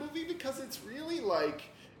making that movie, because it's really like,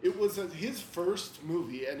 it was his first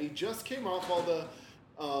movie, and he just came off all the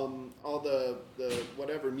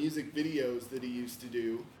whatever music videos that he used to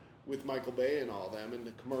do with Michael Bay and all them, and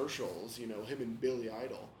the commercials, you know, him and Billy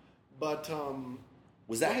Idol. But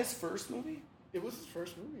was that his first movie? It was his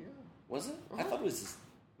first movie, yeah. Was it? Uh-huh. I thought it was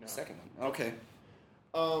his second one. Okay.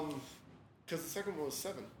 Because the second one was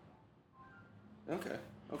 7.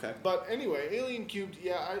 Okay. But anyway, Alien Cubed,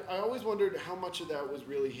 yeah, I always wondered how much of that was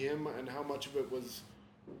really him and how much of it was,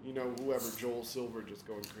 you know, whoever, Joel Silver just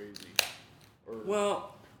going crazy. Or,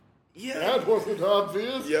 well, yeah. That wasn't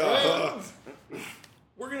obvious. Yeah.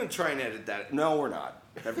 We're going to try and edit that. No, we're not.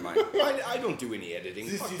 Never mind. I don't do any editing.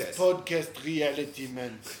 This Fuck is this. podcast reality,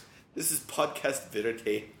 man. This is podcast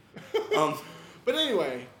verite. But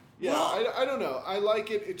anyway, yeah, well, I don't know. I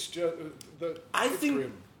like it. It's just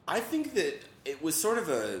grim. I think that it was sort of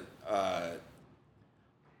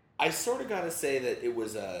I sort of got to say that it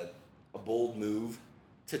was a bold move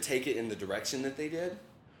to take it in the direction that they did.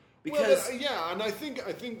 Because and I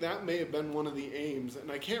think that may have been one of the aims,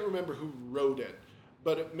 and I can't remember who wrote it,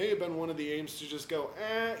 but it may have been one of the aims to just go,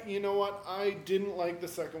 you know what? I didn't like the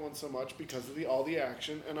second one so much because of all the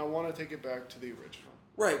action, and I want to take it back to the original.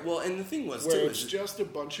 Right. Well, and the thing was where it's just a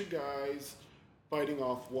bunch of guys fighting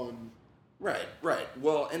off one. Right.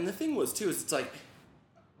 Well, and the thing was too is it's like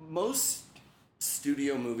most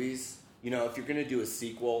studio movies, you know, if you're going to do a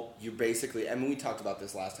sequel, you basically, I mean, we talked about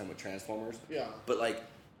this last time with Transformers. Yeah. But like,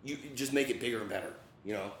 you just make it bigger and better.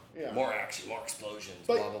 Yeah. more action, more explosions,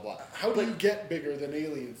 But blah, blah, blah. how do you get bigger than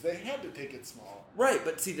aliens? They had to take it small. Right,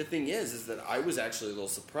 but see, the thing is that I was actually a little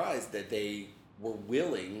surprised that they were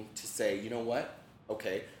willing to say, you know what?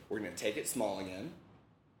 Okay, we're going to take it small again,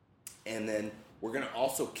 and then we're going to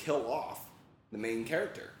also kill off the main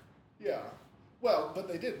character. Yeah. Well, but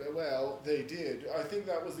they did. Well, they did. I think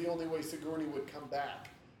that was the only way Sigourney would come back.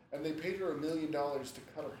 And they paid her $1 million to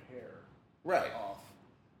cut her hair off.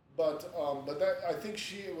 But I think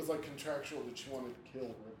it was like contractual that she wanted to kill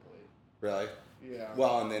Ripley. Really? Yeah.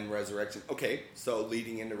 Well, and then Resurrection. Okay, so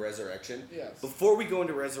leading into Resurrection. Yes. Before we go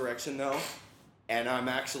into Resurrection, though, and I'm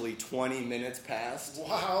actually 20 minutes past.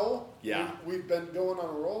 Wow. Yeah. We've been going on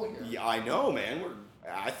a roll here. Yeah, I know, man.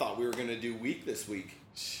 I thought we were going to do week this week.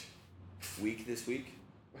 Week this week?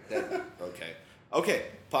 Okay,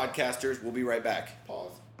 podcasters, we'll be right back.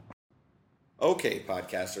 Pause. Okay,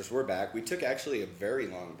 podcasters, we're back. We took actually a very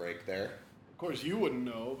long break there. Of course, you wouldn't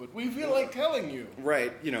know, but we feel like telling you.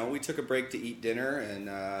 Right, we took a break to eat dinner and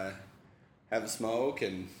have a smoke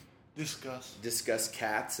and discuss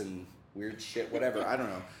cats and weird shit, whatever. I don't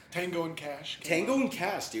know. Tango and Cash. Tango and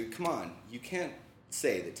Cash, dude. Come on. You can't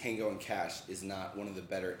say that Tango and Cash is not one of the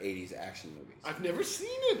better 80s action movies. I've never seen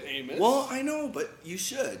it, Amos. Well, I know, but you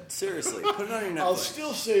should. Seriously. Put it on your Netflix. I'll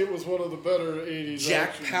still say it was one of the better 80s Jack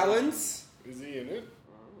action Palance? movies. Is he in it?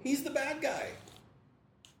 He's the bad guy.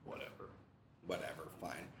 Whatever,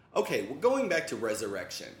 fine. Okay, we're going back to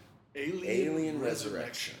Resurrection. Alien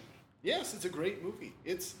Resurrection. Yes, it's a great movie.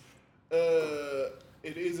 It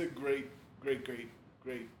is a great.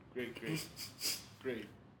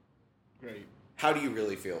 How do you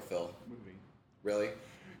really feel, Phil? Movie. Really?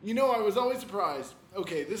 I was always surprised.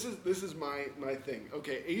 Okay, this is my thing.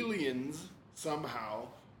 Okay, Aliens somehow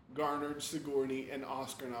garnered Sigourney an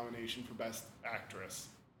Oscar nomination for Best Actress.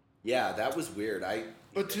 Yeah, that was weird.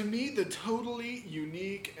 But to me, the totally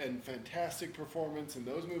unique and fantastic performance in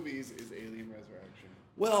those movies is Alien Resurrection.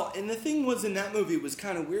 Well, and the thing was, in that movie, it was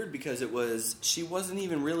kind of weird because she wasn't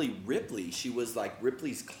even really Ripley. She was like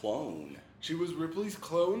Ripley's clone. She was Ripley's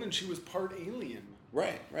clone, and she was part alien.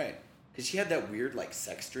 Right. Because she had that weird, like,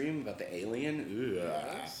 sex dream about the alien.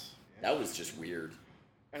 Yes. That was just weird.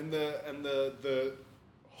 And the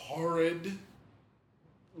horrid,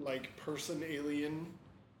 like, person alien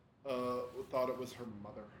thought it was her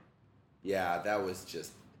mother. Yeah, that was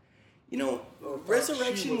just...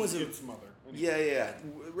 Resurrection was its mother. Yeah.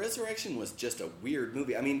 Resurrection was just a weird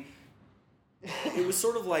movie. I mean... It was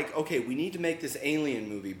sort of like, okay, we need to make this alien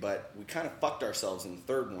movie, but we kind of fucked ourselves in the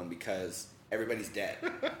third one because everybody's dead.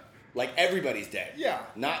 Like, everybody's dead. Yeah.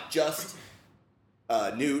 Not just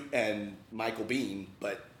Newt and Michael Biehn,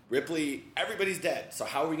 but Ripley, everybody's dead. So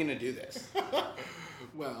how are we going to do this?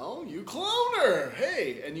 Well, you clone her.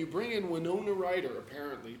 Hey, and you bring in Winona Ryder,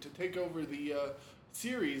 apparently, to take over the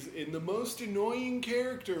series in the most annoying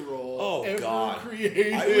character role ever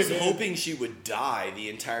created. I was hoping she would die the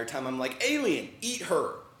entire time. I'm like, alien, eat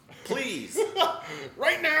her, please.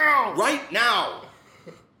 Right now.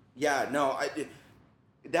 Yeah, no,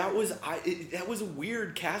 that was a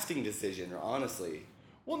weird casting decision, honestly.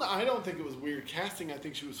 Well, no, I don't think it was weird casting. I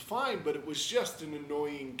think she was fine, but it was just an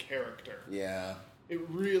annoying character. Yeah. It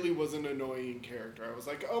really was an annoying character. I was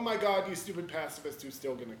like, oh my god, you stupid pacifist who's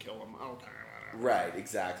still gonna kill him. Okay. Right,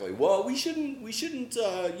 exactly. Well, we shouldn't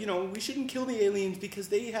kill the aliens because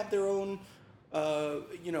they have their own,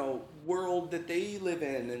 world that they live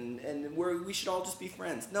in, and we should all just be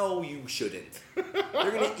friends. No, you shouldn't.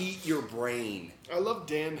 They're gonna eat your brain. I love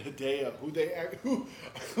Dan Hedaya,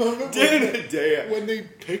 Dan Hedaya. When they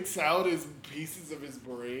picks out his pieces of his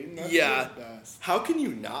brain, that's the best. How can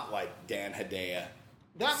you not like Dan Hedaya?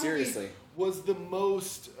 That Seriously. movie was the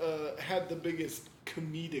most, had the biggest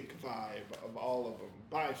comedic vibe of all of them,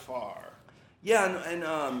 by far. Yeah,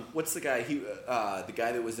 and what's the guy? The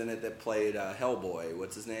guy that was in it that played Hellboy.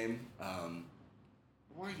 What's his name?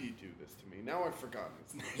 Why do you do this to me? Now I've forgotten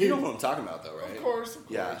his name. You know what I'm talking about, though, right? Of course,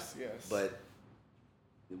 yeah, yes. But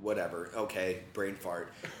whatever. Okay, brain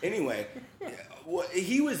fart. Anyway,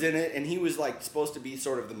 he was in it, and he was like supposed to be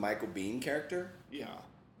sort of the Michael Biehn character. Yeah.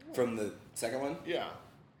 From the second one. Yeah.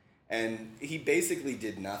 And he basically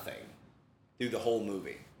did nothing through the whole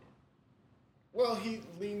movie. Well, he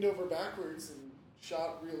leaned over backwards and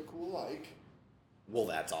shot real cool like. Well,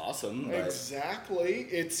 that's awesome. But... Exactly.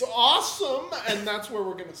 It's awesome, and that's where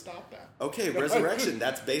we're going to stop that. Okay, Resurrection.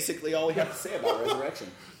 That's basically all we have to say about Resurrection.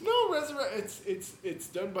 No, it's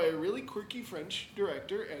done by a really quirky French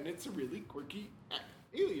director, and it's a really quirky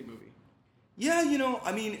alien movie. Yeah,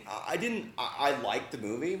 I liked the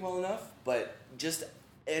movie well enough, but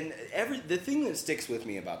the thing that sticks with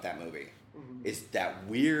me about that movie is that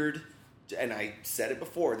weird, and I said it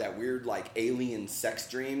before, that weird, like, alien sex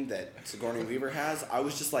dream that Sigourney Weaver has, I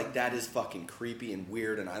was just like, that is fucking creepy and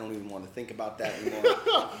weird, and I don't even want to think about that anymore.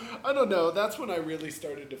 I don't know. That's when I really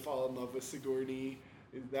started to fall in love with Sigourney,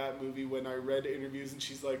 in that movie, when I read interviews, and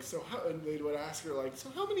she's like, and they would ask her, like, so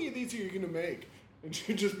how many of these are you going to make? And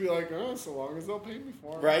she'd just be like, oh, so long as they'll pay me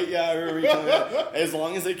for them. Right, yeah, I remember you telling me that. As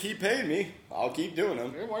long as they keep paying me, I'll keep doing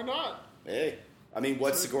them. Hey, why not? Hey, I mean,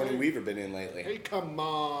 what's Sigourney Weaver been in lately? Hey, come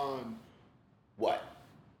on. What?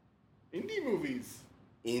 Indie movies.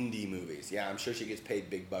 Indie movies. Yeah, I'm sure she gets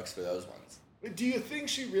paid big bucks for those ones. Do you think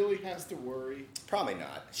she really has to worry? Probably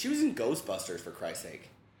not. She was in Ghostbusters, for Christ's sake.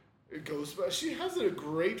 Ghostbusters. She has a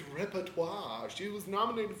great repertoire. She was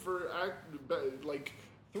nominated for like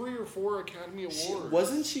 3 or 4 Academy Awards.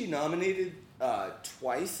 Wasn't she nominated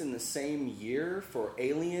twice in the same year for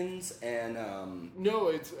Aliens and No,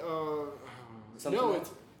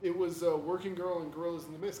 it was Working Girl and Gorillas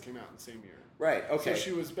in the Mist came out in the same year. Right. Okay. So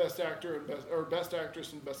she was Best Actor and Best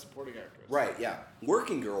Actress and Best Supporting Actress. Right. Yeah.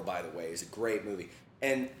 Working Girl, by the way, is a great movie,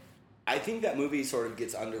 and I think that movie sort of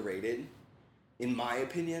gets underrated, in my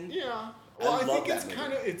opinion. Yeah. Well, I think it's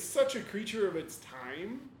kind of it's such a creature of its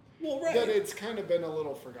time. Well, right. That it's kind of been a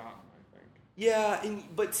little forgotten, I think. Yeah,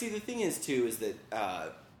 but see, the thing is too is that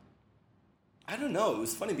I don't know. It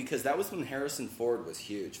was funny because that was when Harrison Ford was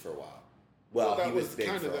huge for a while. Well, he was big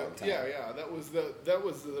for a long time. Yeah. That was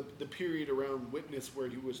the period around Witness where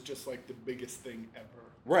he was just like the biggest thing ever.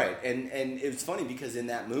 Right, and it was funny because in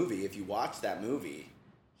that movie, if you watch that movie,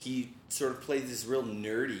 he sort of plays this real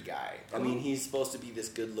nerdy guy. I mean, he's supposed to be this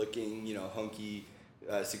good-looking, hunky,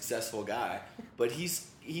 successful guy, but he's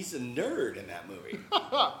a nerd in that movie.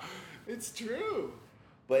 It's true.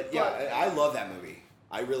 But yeah, I love that movie.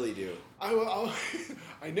 I really do.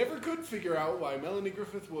 I never could figure out why Melanie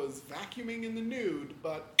Griffith was vacuuming in the nude,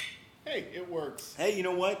 but hey, it works. Hey, you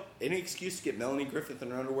know what? Any excuse to get Melanie Griffith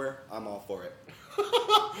in her underwear, I'm all for it.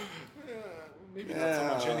 Maybe not so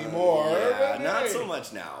much anymore. Yeah, not so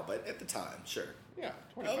much now, but at the time, sure. Yeah,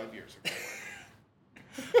 25 years ago.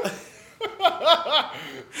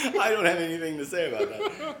 I don't have anything to say about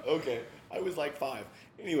that. Okay, I was like 5.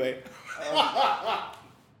 Anyway.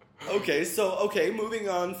 Okay, moving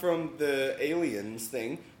on from the aliens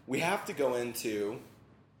thing, we have to go into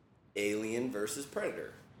Alien versus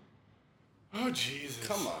Predator. Oh, Jesus.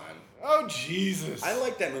 Come on. Oh, Jesus. I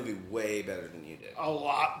like that movie way better than you did. A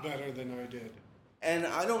lot better than I did. And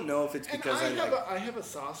I don't know if it's because I have a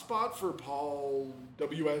soft spot for Paul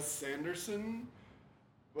W.S. Sanderson,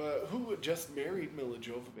 who just married Mila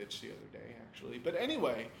Jovovich the other day, actually. But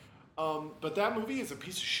anyway, but that movie is a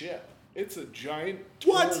piece of shit. It's a giant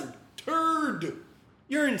turd.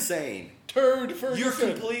 You're insane. Turd Ferguson. You're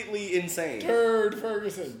completely insane. Turd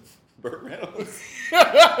Ferguson. Burt Reynolds.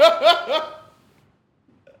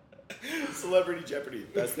 Celebrity Jeopardy.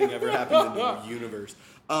 Best thing ever happened in the universe.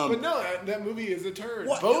 But no, that movie is a turd.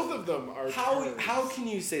 What? Both of them are turds. How can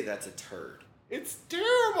you say that's a turd? It's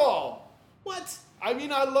terrible. What? I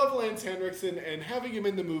mean, I love Lance Henriksen, and having him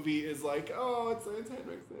in the movie is like, oh, it's Lance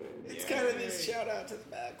Henriksen. It's kind of this shout out to the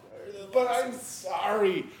back. But I'm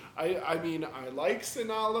sorry. I mean, I like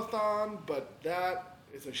Sinalathon, but that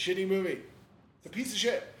is a shitty movie. It's a piece of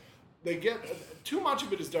shit. They get too much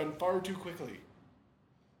of it is done far too quickly.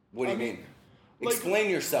 What do you mean? Explain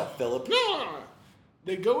yourself, Philip. No.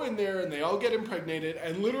 They go in there and they all get impregnated,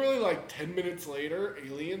 and literally like 10 minutes later,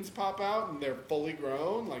 aliens pop out and they're fully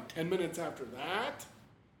grown. Like 10 minutes after that.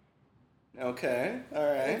 Okay, all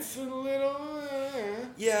right. It's a little...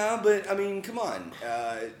 Yeah, but, I mean, come on.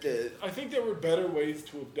 I think there were better ways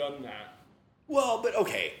to have done that. Well, but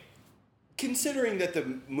okay. Considering that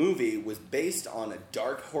the movie was based on a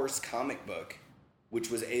Dark Horse comic book, which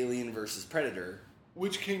was Alien versus Predator...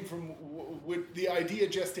 Which came from... the idea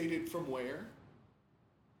gestated from where?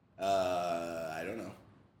 I don't know.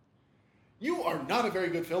 You are not a very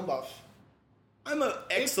good film buff. I'm an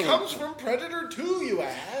excellent... It comes from Predator 2, you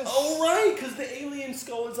ass. Oh, right, because the alien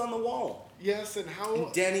skull is on the wall. Yes, and how...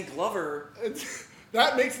 And Danny Glover...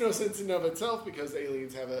 That makes no sense in and of itself, because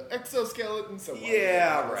aliens have an exoskeleton somewhere.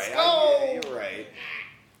 Yeah, right. You're right.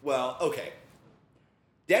 Well, okay.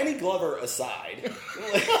 Danny Glover aside...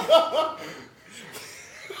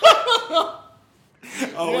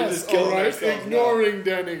 We're just killing ourselves ignoring now.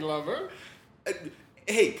 Danny Glover.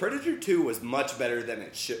 Hey, Predator 2 was much better than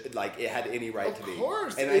it should. Like, it had any right to be. Of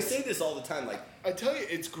course. And I say this all the time. Like, I tell you,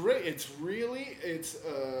 it's great. It's really, it's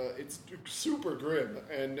super grim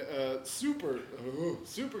and super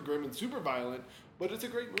grim and super violent. But it's a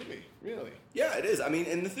great movie, really. Yeah, it is. I mean,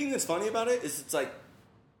 and the thing that's funny about it is, it's like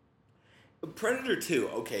Predator 2.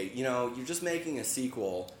 Okay, you're just making a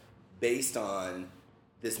sequel based on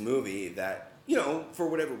this movie that, for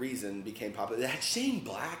whatever reason became popular. It had Shane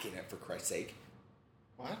Black in it, for Christ's sake.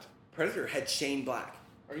 What? Predator had Shane Black.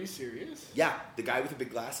 Are you serious? Yeah, the guy with the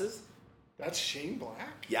big glasses. That's Shane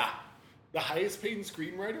Black? Yeah. The highest paid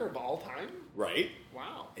screenwriter of all time? Right.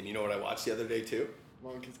 Wow. And you know what I watched the other day, too?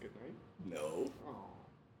 Long Kiss Goodnight? No. Oh.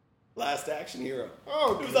 Last Action Hero.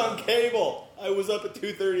 Oh, it was on cable. I was up at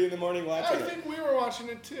 2:30 in the morning watching it. I think we were watching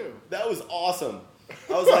it, too. That was awesome.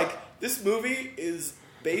 I was like, this movie is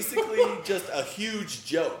basically just a huge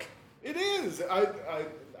joke. It is.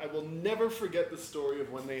 I will never forget the story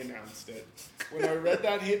of when they announced it. When I read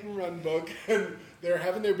that Hit and Run book, and they're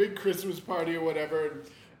having their big Christmas party or whatever,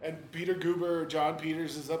 and Peter Goober or John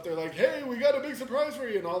Peters is up there like, hey, we got a big surprise for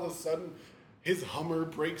you. And all of a sudden, his Hummer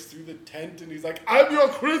breaks through the tent, and he's like, I'm your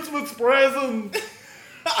Christmas present.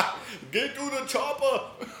 Get to the chopper.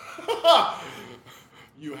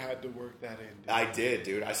 You had to work that in, dude. I did,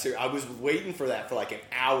 dude. I was waiting for that for like an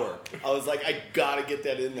hour. I was like, I gotta get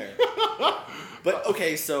that in there. But,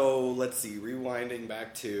 okay, so let's see. Rewinding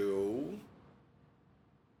back to...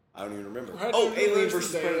 I don't even remember. Alien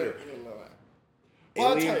versus Predator.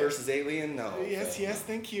 Alien versus Alien? No. Yes,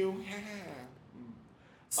 thank you.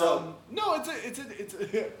 So... no, it's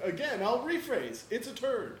again, I'll rephrase. It's a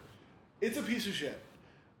turd. It's a piece of shit.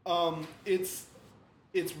 It's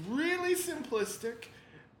really simplistic.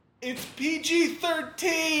 It's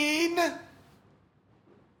PG-13.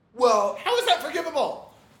 Well, how is that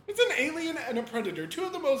forgivable? It's an Alien and a Predator, two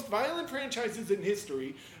of the most violent franchises in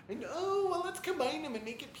history. And let's combine them and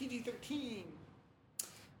make it PG-13.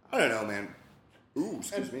 I don't know, man. Ooh,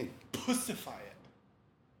 excuse me. Pussify it.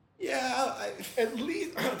 Yeah, at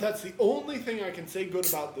least that's the only thing I can say good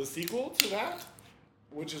about the sequel to that,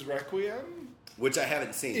 which is Requiem. Which I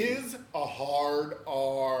haven't seen. Is a hard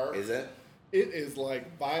R. Is it? It is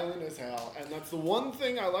like violent as hell, and that's the one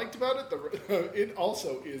thing I liked about it. It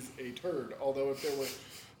also is a turd. Although if there were,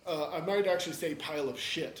 I might actually say pile of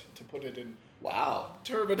shit to put it in. Wow.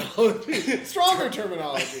 Terminology, stronger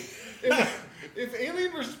terminology. If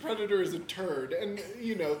Alien vs. Predator is a turd, and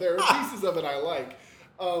there are pieces of it I like,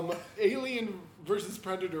 Alien vs.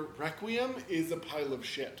 Predator Requiem is a pile of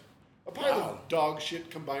shit. A pile of dog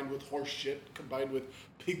shit combined with horse shit combined with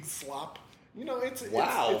pig slop. It's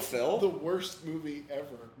Phil. the worst movie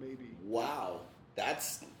ever, maybe. Wow.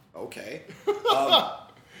 That's okay. Wow.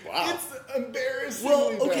 It's embarrassing.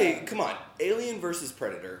 Well, okay, come on. Alien versus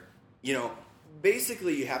Predator.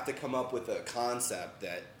 Basically you have to come up with a concept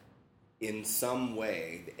that in some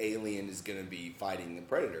way the alien is going to be fighting the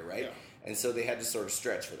Predator, right? Yeah. And so they had to sort of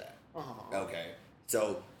stretch for that. Uh-huh. Okay.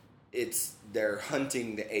 So they're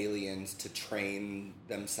hunting the aliens to train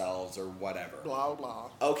themselves or whatever. Blah, blah.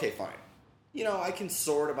 Okay, fine. I can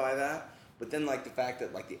sort of buy that. But then, the fact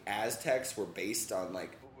that, the Aztecs were based on,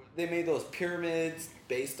 they made those pyramids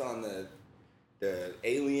based on the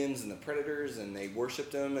aliens and the predators, and they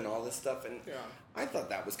worshipped them and all this stuff. And I thought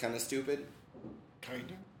that was kind of stupid.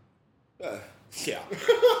 Kind of? Yeah.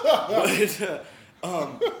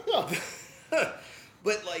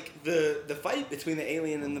 But, the fight between the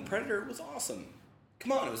alien and the predator was awesome.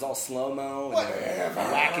 Come on, it was all slow-mo, and they were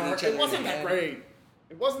whacking each other. It wasn't that great.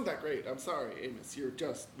 It wasn't that great. I'm sorry, Amos. You're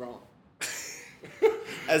just wrong.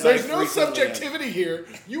 There's no subjectivity here.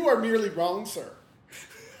 You are merely wrong, sir.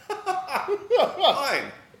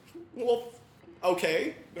 Fine. Well,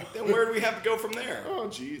 okay. Then where do we have to go from there? Oh,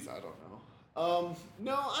 geez, I don't know.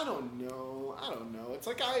 No, I don't know. It's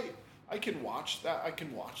like I can watch that. I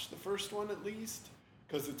can watch the first one at least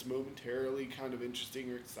because it's momentarily kind of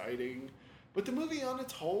interesting or exciting. But the movie on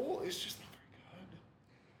its whole is just not very good.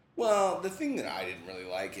 Well, the thing that I didn't really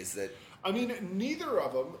like is that... I mean, neither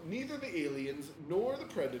of them, neither the aliens nor the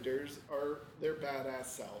predators are their badass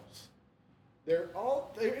selves.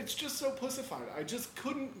 It's just so pussified. I just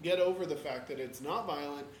couldn't get over the fact that it's not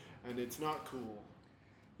violent and it's not cool.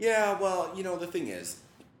 Yeah, well, the thing is...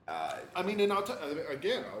 and I'll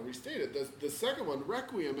restate it. The second one,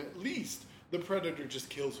 Requiem, at least the predator just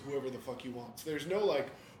kills whoever the fuck he wants. There's no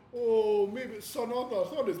maybe son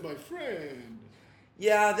is my friend.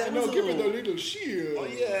 Yeah, that was give her the little shield. Oh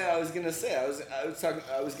yeah, I was gonna say I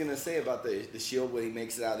was gonna say about the shield when he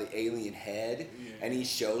makes it out of the alien head, and he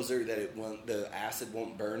shows her that the acid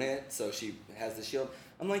won't burn it, so she has the shield.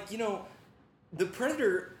 I'm like, the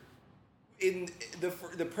Predator in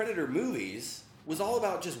the Predator movies was all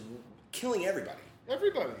about just killing everybody.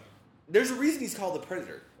 Everybody. There's a reason he's called the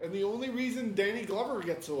Predator, and the only reason Danny Glover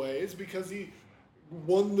gets away is because he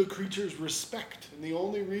won the creature's respect, and the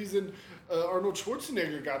only reason Arnold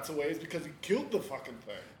Schwarzenegger got away is because he killed the fucking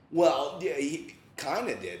thing. Well, yeah, he kind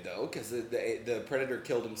of did though, because the Predator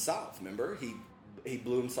killed himself. Remember, he he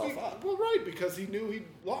blew himself up. Well, right, because he knew he'd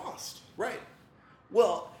lost. Right.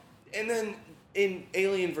 Well, and then in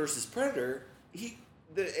Alien versus Predator,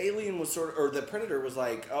 the alien was the Predator was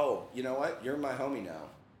like, oh, you know what? You're my homie now.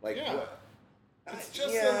 Like, yeah. what? It's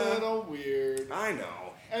just a little weird. I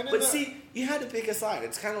know. But see, you had to pick a side.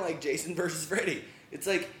 It's kind of like Jason versus Freddy. It's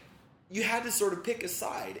like, you had to sort of pick a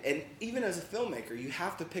side. And even as a filmmaker, you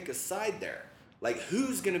have to pick a side there. Like,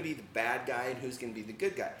 who's going to be the bad guy and who's going to be the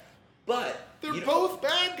good guy? But they're both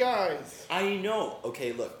bad guys. I know.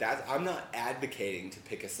 Okay, look, I'm not advocating to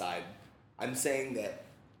pick a side. I'm saying that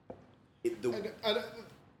in the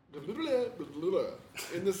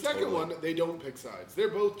second one, they don't pick sides. They're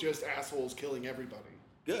both just assholes killing everybody.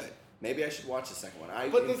 Good. Maybe I should watch the second one.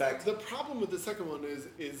 The problem with the second one is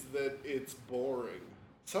that it's boring.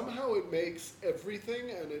 Somehow it makes everything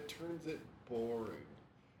and it turns it boring.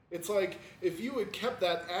 It's like if you had kept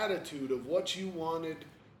that attitude of what you wanted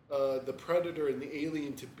the Predator and the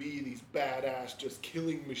Alien to be, these badass, just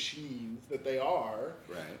killing machines that they are,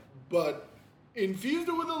 right? But infused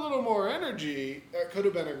it with a little more energy, that could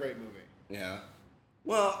have been a great movie. Yeah.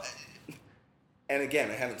 Well, and again,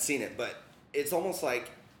 I haven't seen it, but it's almost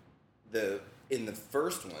like in the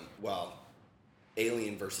first one,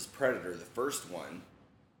 Alien versus Predator, the first one,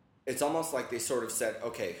 it's almost like they sort of said,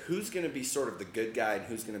 okay, who's going to be sort of the good guy and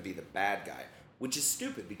who's going to be the bad guy? Which is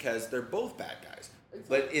stupid because they're both bad guys.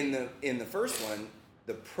 Exactly. But in the first one,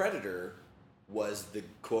 the Predator was the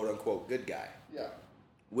quote-unquote good guy. Yeah.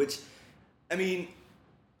 Which, I mean,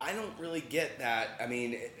 I don't really get that. I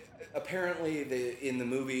mean, apparently in the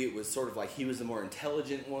movie it was sort of like he was the more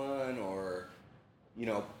intelligent one, or, you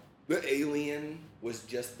know, the alien was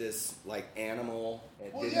just this like animal.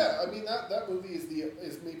 Well, yeah, I mean that movie is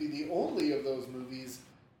maybe the only of those movies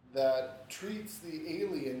that treats the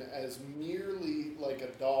alien as merely like a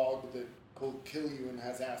dog that will kill you and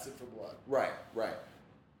has acid for blood. Right.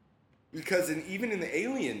 Because even in the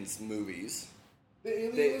Aliens movies, the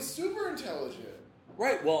alien was super intelligent.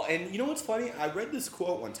 Right. Well, and you know what's funny? I read this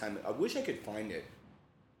quote one time. I wish I could find it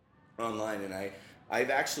online, and I've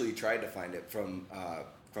actually tried to find it from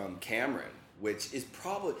Cameron, which is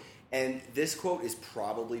probably, and this quote is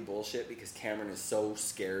probably bullshit because Cameron is so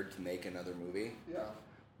scared to make another movie. Yeah.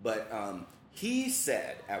 But he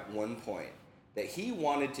said at one point that he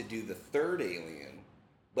wanted to do the third Alien,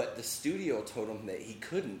 but the studio told him that he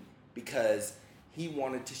couldn't because he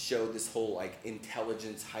wanted to show this whole like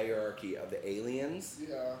intelligence hierarchy of the aliens.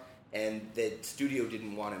 Yeah. And the studio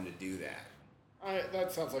didn't want him to do that.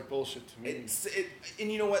 That sounds like bullshit to me.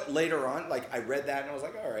 And you know what? Later on, like I read that and I was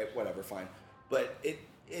like, all right, whatever, fine. But it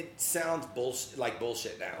sounds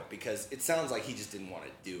bullshit now because it sounds like he just didn't want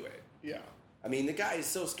to do it. Yeah. I mean, the guy is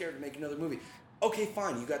so scared to make another movie. Okay,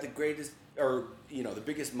 fine. You got the greatest, or the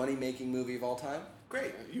biggest money-making movie of all time.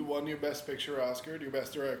 Great. You won your Best Picture Oscar, your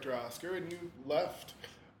Best Director Oscar, and you left.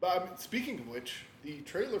 But speaking of which, the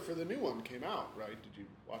trailer for the new one came out, right? Did you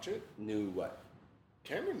watch it? New what?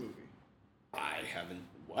 Cameron movie. I haven't.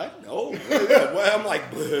 What? No. I'm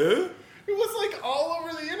like, bleh? It was like all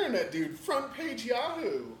over the internet, dude. Front page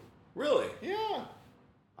Yahoo. Really? Yeah.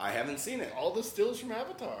 I haven't seen it. All the stills from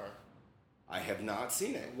Avatar. I have not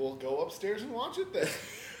seen it. We'll go upstairs and watch it then.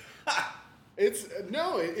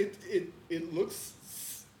 It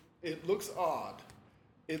looks odd.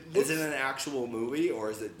 Is it an actual movie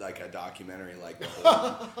or is it like a documentary like the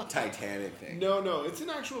whole Titanic thing? No, it's an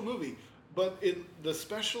actual movie. But the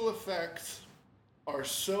special effects are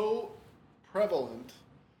so prevalent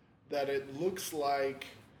that it looks like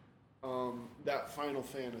that Final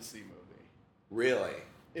Fantasy movie. Really?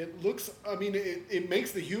 It looks, I mean, it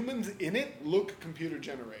makes the humans in it look computer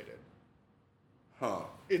generated. Huh.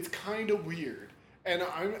 It's kind of weird. And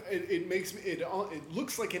it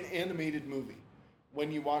looks like an animated movie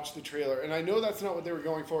when you watch the trailer. And I know that's not what they were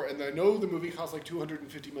going for. And I know the movie cost like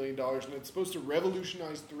 $250 million and it's supposed to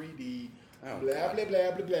revolutionize 3D. Oh, blah, blah,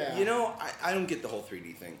 blah, blah, blah. You know, I don't get the whole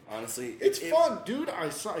 3D thing, honestly. It's fun, dude. I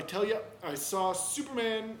saw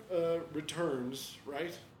Superman Returns,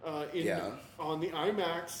 right? On the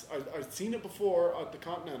IMAX. I'd seen it before at the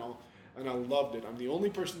Continental, and I loved it. I'm the only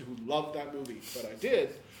person who loved that movie, but I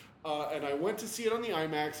did. And I went to see it on the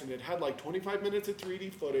IMAX, and it had like 25 minutes of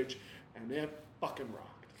 3D footage, and it fucking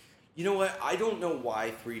rocked. You know what? I don't know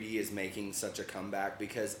why 3D is making such a comeback,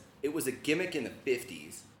 because it was a gimmick in the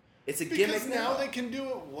 50s. It's a gimmick because now they can do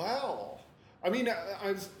it well. I mean,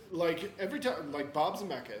 I was like every time, like Bob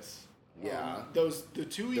Zemeckis. Yeah. The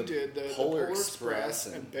two he did, the Polar Express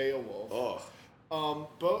and Beowulf. Oh.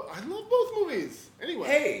 But I love both movies. Anyway.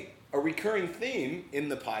 Hey, a recurring theme in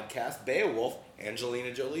the podcast, Beowulf,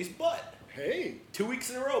 Angelina Jolie's butt. Hey. 2 weeks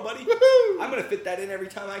in a row, buddy. Woohoo! I'm going to fit that in every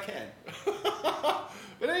time I can.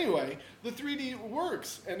 But anyway, the 3D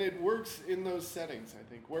works, and it works in those settings, I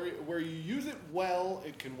think. Where you use it well,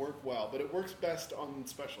 it can work well, but it works best on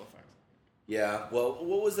special effects. Yeah, well,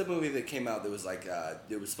 what was the movie that came out that was like,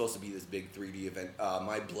 it was supposed to be this big 3D event?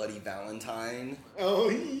 My Bloody Valentine. Oh,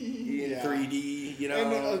 In yeah. 3D, you know?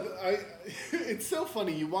 And it's so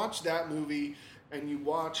funny. You watch that movie, and you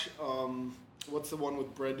watch, what's the one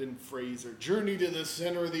with Brendan Fraser? Journey to the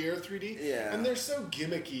Center of the Earth 3D? Yeah. And they're so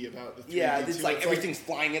gimmicky about the 3D. Yeah, it's too. like everything's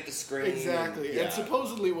flying at the screen. Exactly. Yeah. And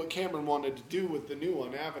supposedly what Cameron wanted to do with the new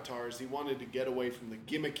one, Avatar, is he wanted to get away from the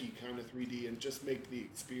gimmicky kind of 3D and just make the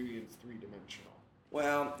experience three-dimensional.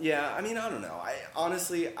 Well, yeah, I mean, I don't know. I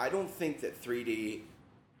don't think that 3D,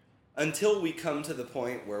 until we come to the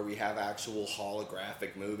point where we have actual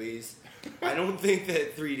holographic movies, I don't think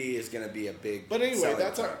that 3D is going to be a big. But anyway, selling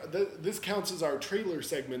that's point. this counts as our trailer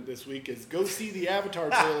segment this week. Is go see the Avatar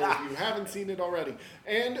trailer if you haven't seen it already.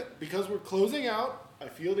 And because we're closing out, I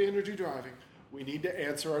feel the energy driving. We need to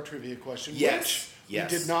answer our trivia question, Yes. which we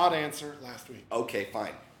did not answer last week. Okay,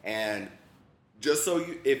 fine. And just so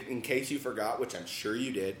if in case you forgot, which I'm sure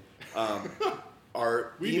you did,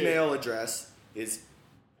 our email address is.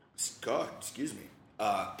 God, excuse me.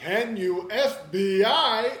 Can you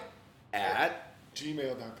FBI At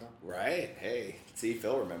gmail.com. right. Hey, see,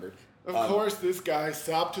 Phil remembered. Of course, this guy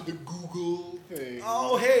stopped to the Google thing.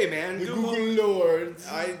 Oh, hey, man, the Google Lords.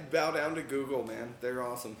 I bow down to Google, man. They're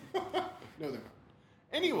awesome. No, they're not.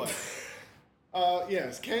 Anyway,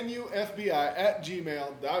 yes, can you FBI at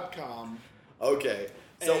gmail.com. Okay.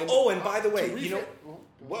 So, And, and by the way, to you know, rephrase-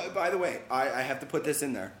 what? By the way, I have to put this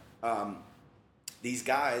in there. These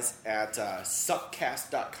guys at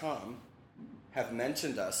suckcast.com have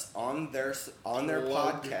mentioned us on their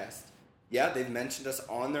Plug. podcast. Yeah, they've mentioned us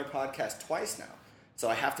on their podcast twice now. So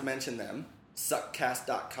I have to mention them.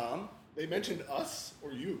 Suckcast.com. They mentioned us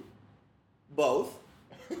or you? Both.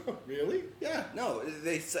 Really? Yeah. No,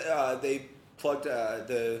 they plugged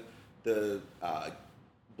the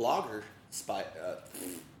blogger site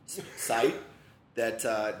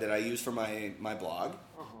that I use for my blog.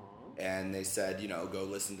 And they said, go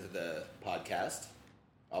listen to the podcast.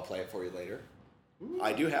 I'll play it for you later. Ooh.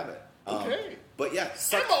 I do have it. Okay. But yeah,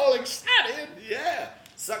 I'm all excited. yeah,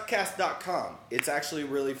 suckcast.com. It's actually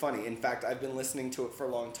really funny. In fact, I've been listening to it for a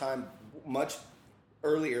long time, much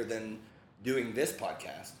earlier than doing this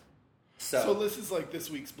podcast. So this is like this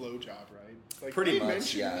week's blowjob, right? It's like, Pretty they much,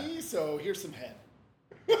 mentioned yeah. me, so here's some head.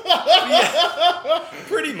 Yeah,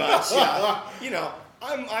 pretty much, yeah.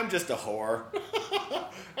 I'm just a whore.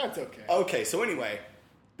 That's okay. Okay, so anyway,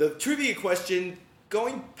 the trivia question,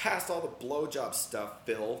 going past all the blowjob stuff,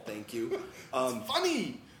 Phil, thank you. It's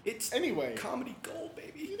funny. It's Anyway. comedy gold,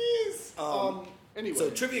 baby. It is. Anyway. So,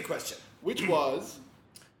 trivia question. Which was?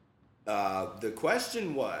 The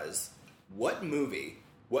question was, what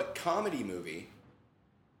comedy movie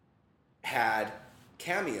had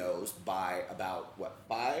cameos by about,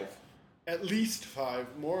 5 At least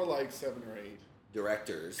 5. More like 7 or 8.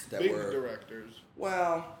 directors that Big were, directors.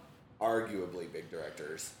 well, arguably big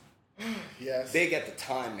directors. Yes. Big at the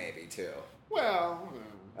time, maybe, too. Well,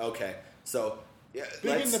 Okay, so, yeah,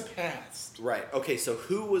 big in the past. Right, okay, so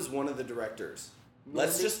who was one of the directors?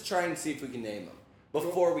 Let's just try and see if we can name them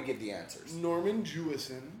before we give the answers. Norman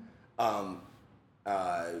Jewison. Oh,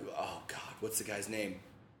 God, what's the guy's name?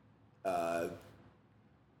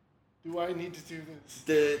 Do I need to do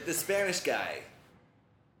this? The Spanish guy.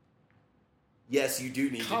 Yes, you do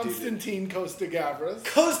need to do Constantine Costa-Gavras. it.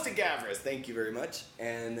 Costa Gavras, thank you very much.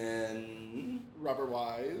 And then Robert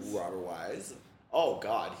Wise. Oh,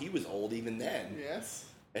 God, he was old even then. Yes.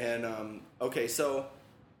 And, okay, so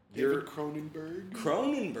David Cronenberg.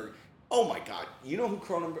 Cronenberg. Oh, my God. You know who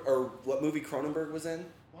Cronenberg, or what movie Cronenberg was in?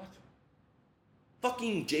 What?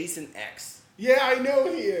 Fucking Jason X. Yeah, I know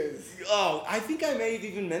he is. Oh, I think I may have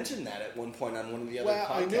even mentioned that at one point on one of the other podcasts.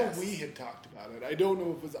 Well, I know we had talked about it. I don't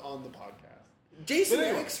know if it was on the podcast. Jason But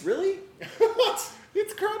anyway. X, really? What?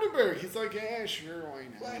 It's Cronenberg. He's like, yeah, sure, why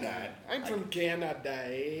not? Why not? I'm from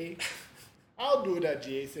Canada. I'll do that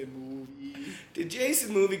Jason movie. The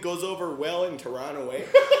Jason movie goes over well in Toronto, eh?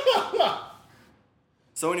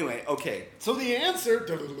 So anyway, okay. So the answer...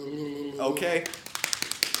 Okay.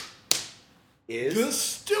 Is... The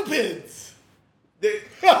Stupids.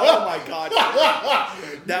 Oh my God.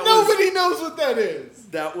 Nobody knows what that is.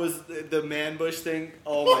 That was the man bush thing.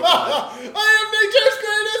 Oh my God. I am nature's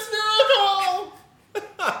greatest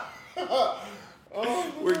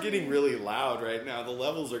miracle. We're getting really loud right now. The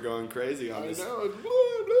levels are going crazy on I this. know. Blah,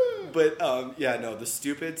 blah. yeah, no, The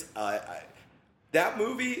Stupids. That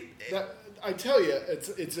movie. I tell you,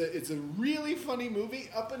 it's a really funny movie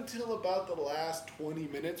up until about the last 20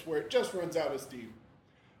 minutes where it just runs out of steam.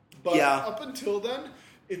 But up until then,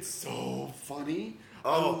 it's so funny.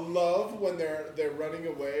 I love when they're running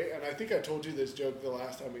away, and I think I told you this joke the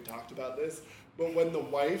last time we talked about this. But when the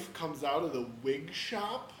wife comes out of the wig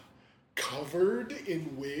shop covered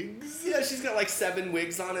in wigs, yeah, she's got like 7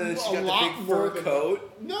 wigs on, and then she's got the big fur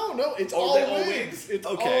coat. No, it's all wigs. It's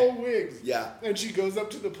all wigs. Yeah, and she goes up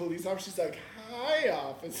to the police officer. She's like, "Hi,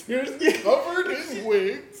 officers, covered in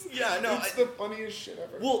wigs." Yeah, no, it's the funniest shit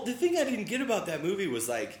ever. Well, the thing I didn't get about that movie was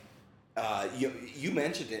like, you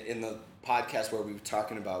mentioned it in the podcast where we were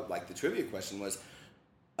talking about like the trivia question was,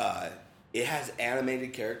 it has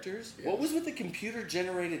animated characters. Yes. What was with the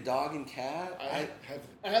computer-generated dog and cat? I have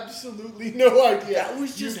absolutely no idea. That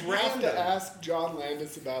was just You'd random. have to ask John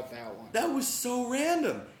Landis about that one. That was so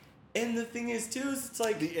random. And the thing is, too, is it's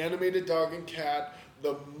like... The animated dog and cat,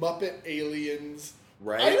 the Muppet aliens.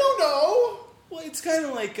 Right? I don't know. Well, it's kind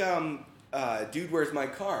of like Dude, Where's My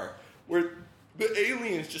Car? Where the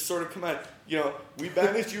aliens just sort of come out, we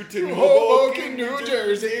banished you to Hoboken, New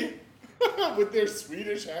Jersey. With their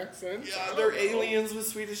Swedish accents. Yeah, they're aliens with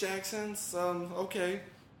Swedish accents. Okay.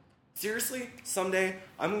 Seriously, someday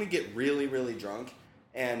I'm going to get really, really drunk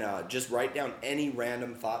and just write down any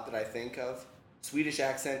random thought that I think of. Swedish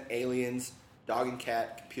accent, aliens, dog and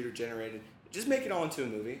cat, computer generated. Just make it all into a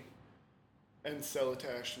movie. And sell it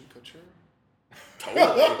to Ashton Kutcher.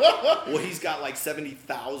 Totally. Well, he's got like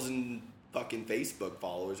 70,000 fucking Facebook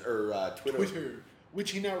followers or Twitter.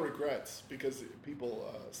 Which he now regrets because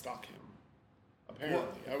people stalk him.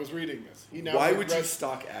 Apparently, I was reading this. Why would you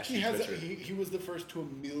stalk Ashton Kutcher? He was the first to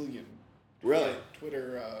 1 million. Really?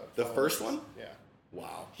 Twitter. The first one? Yeah.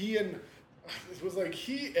 Wow. It was like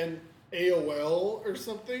he and AOL or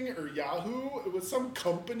something or Yahoo. It was some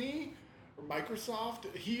company or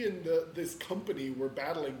Microsoft. He and this company were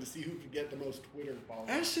battling to see who could get the most Twitter followers.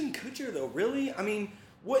 Ashton Kutcher, though, really? I mean,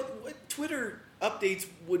 what Twitter updates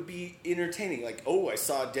would be entertaining? Like, I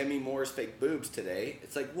saw Demi Moore's fake boobs today.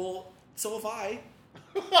 It's like, well, so have I.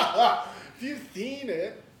 If you've seen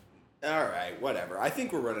it. All right, whatever. I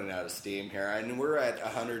think we're running out of steam here, and we're at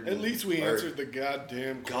 100. At least we answered the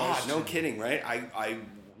goddamn question. God, no kidding, right? I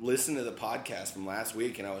listened to the podcast from last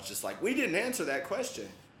week, and I was just like, we didn't answer that question.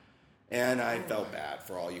 And I felt bad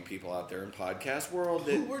for all you people out there in podcast world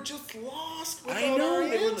who were just lost without I know, our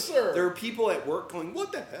answer. There are people at work going,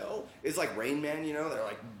 what the hell? It's like Rain Man,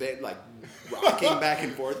 they're like rocking back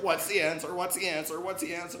and forth. What's the answer? What's the answer? What's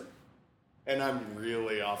the answer? And I'm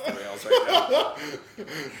really off the rails right now.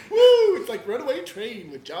 Woo! It's like Runaway Train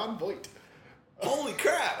with John Voight. Holy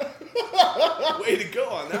crap! Way to go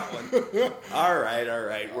on that one. All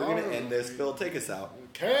right. We're going to end this. Phil, take us out.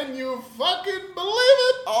 Can you fucking believe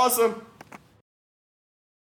it? Awesome.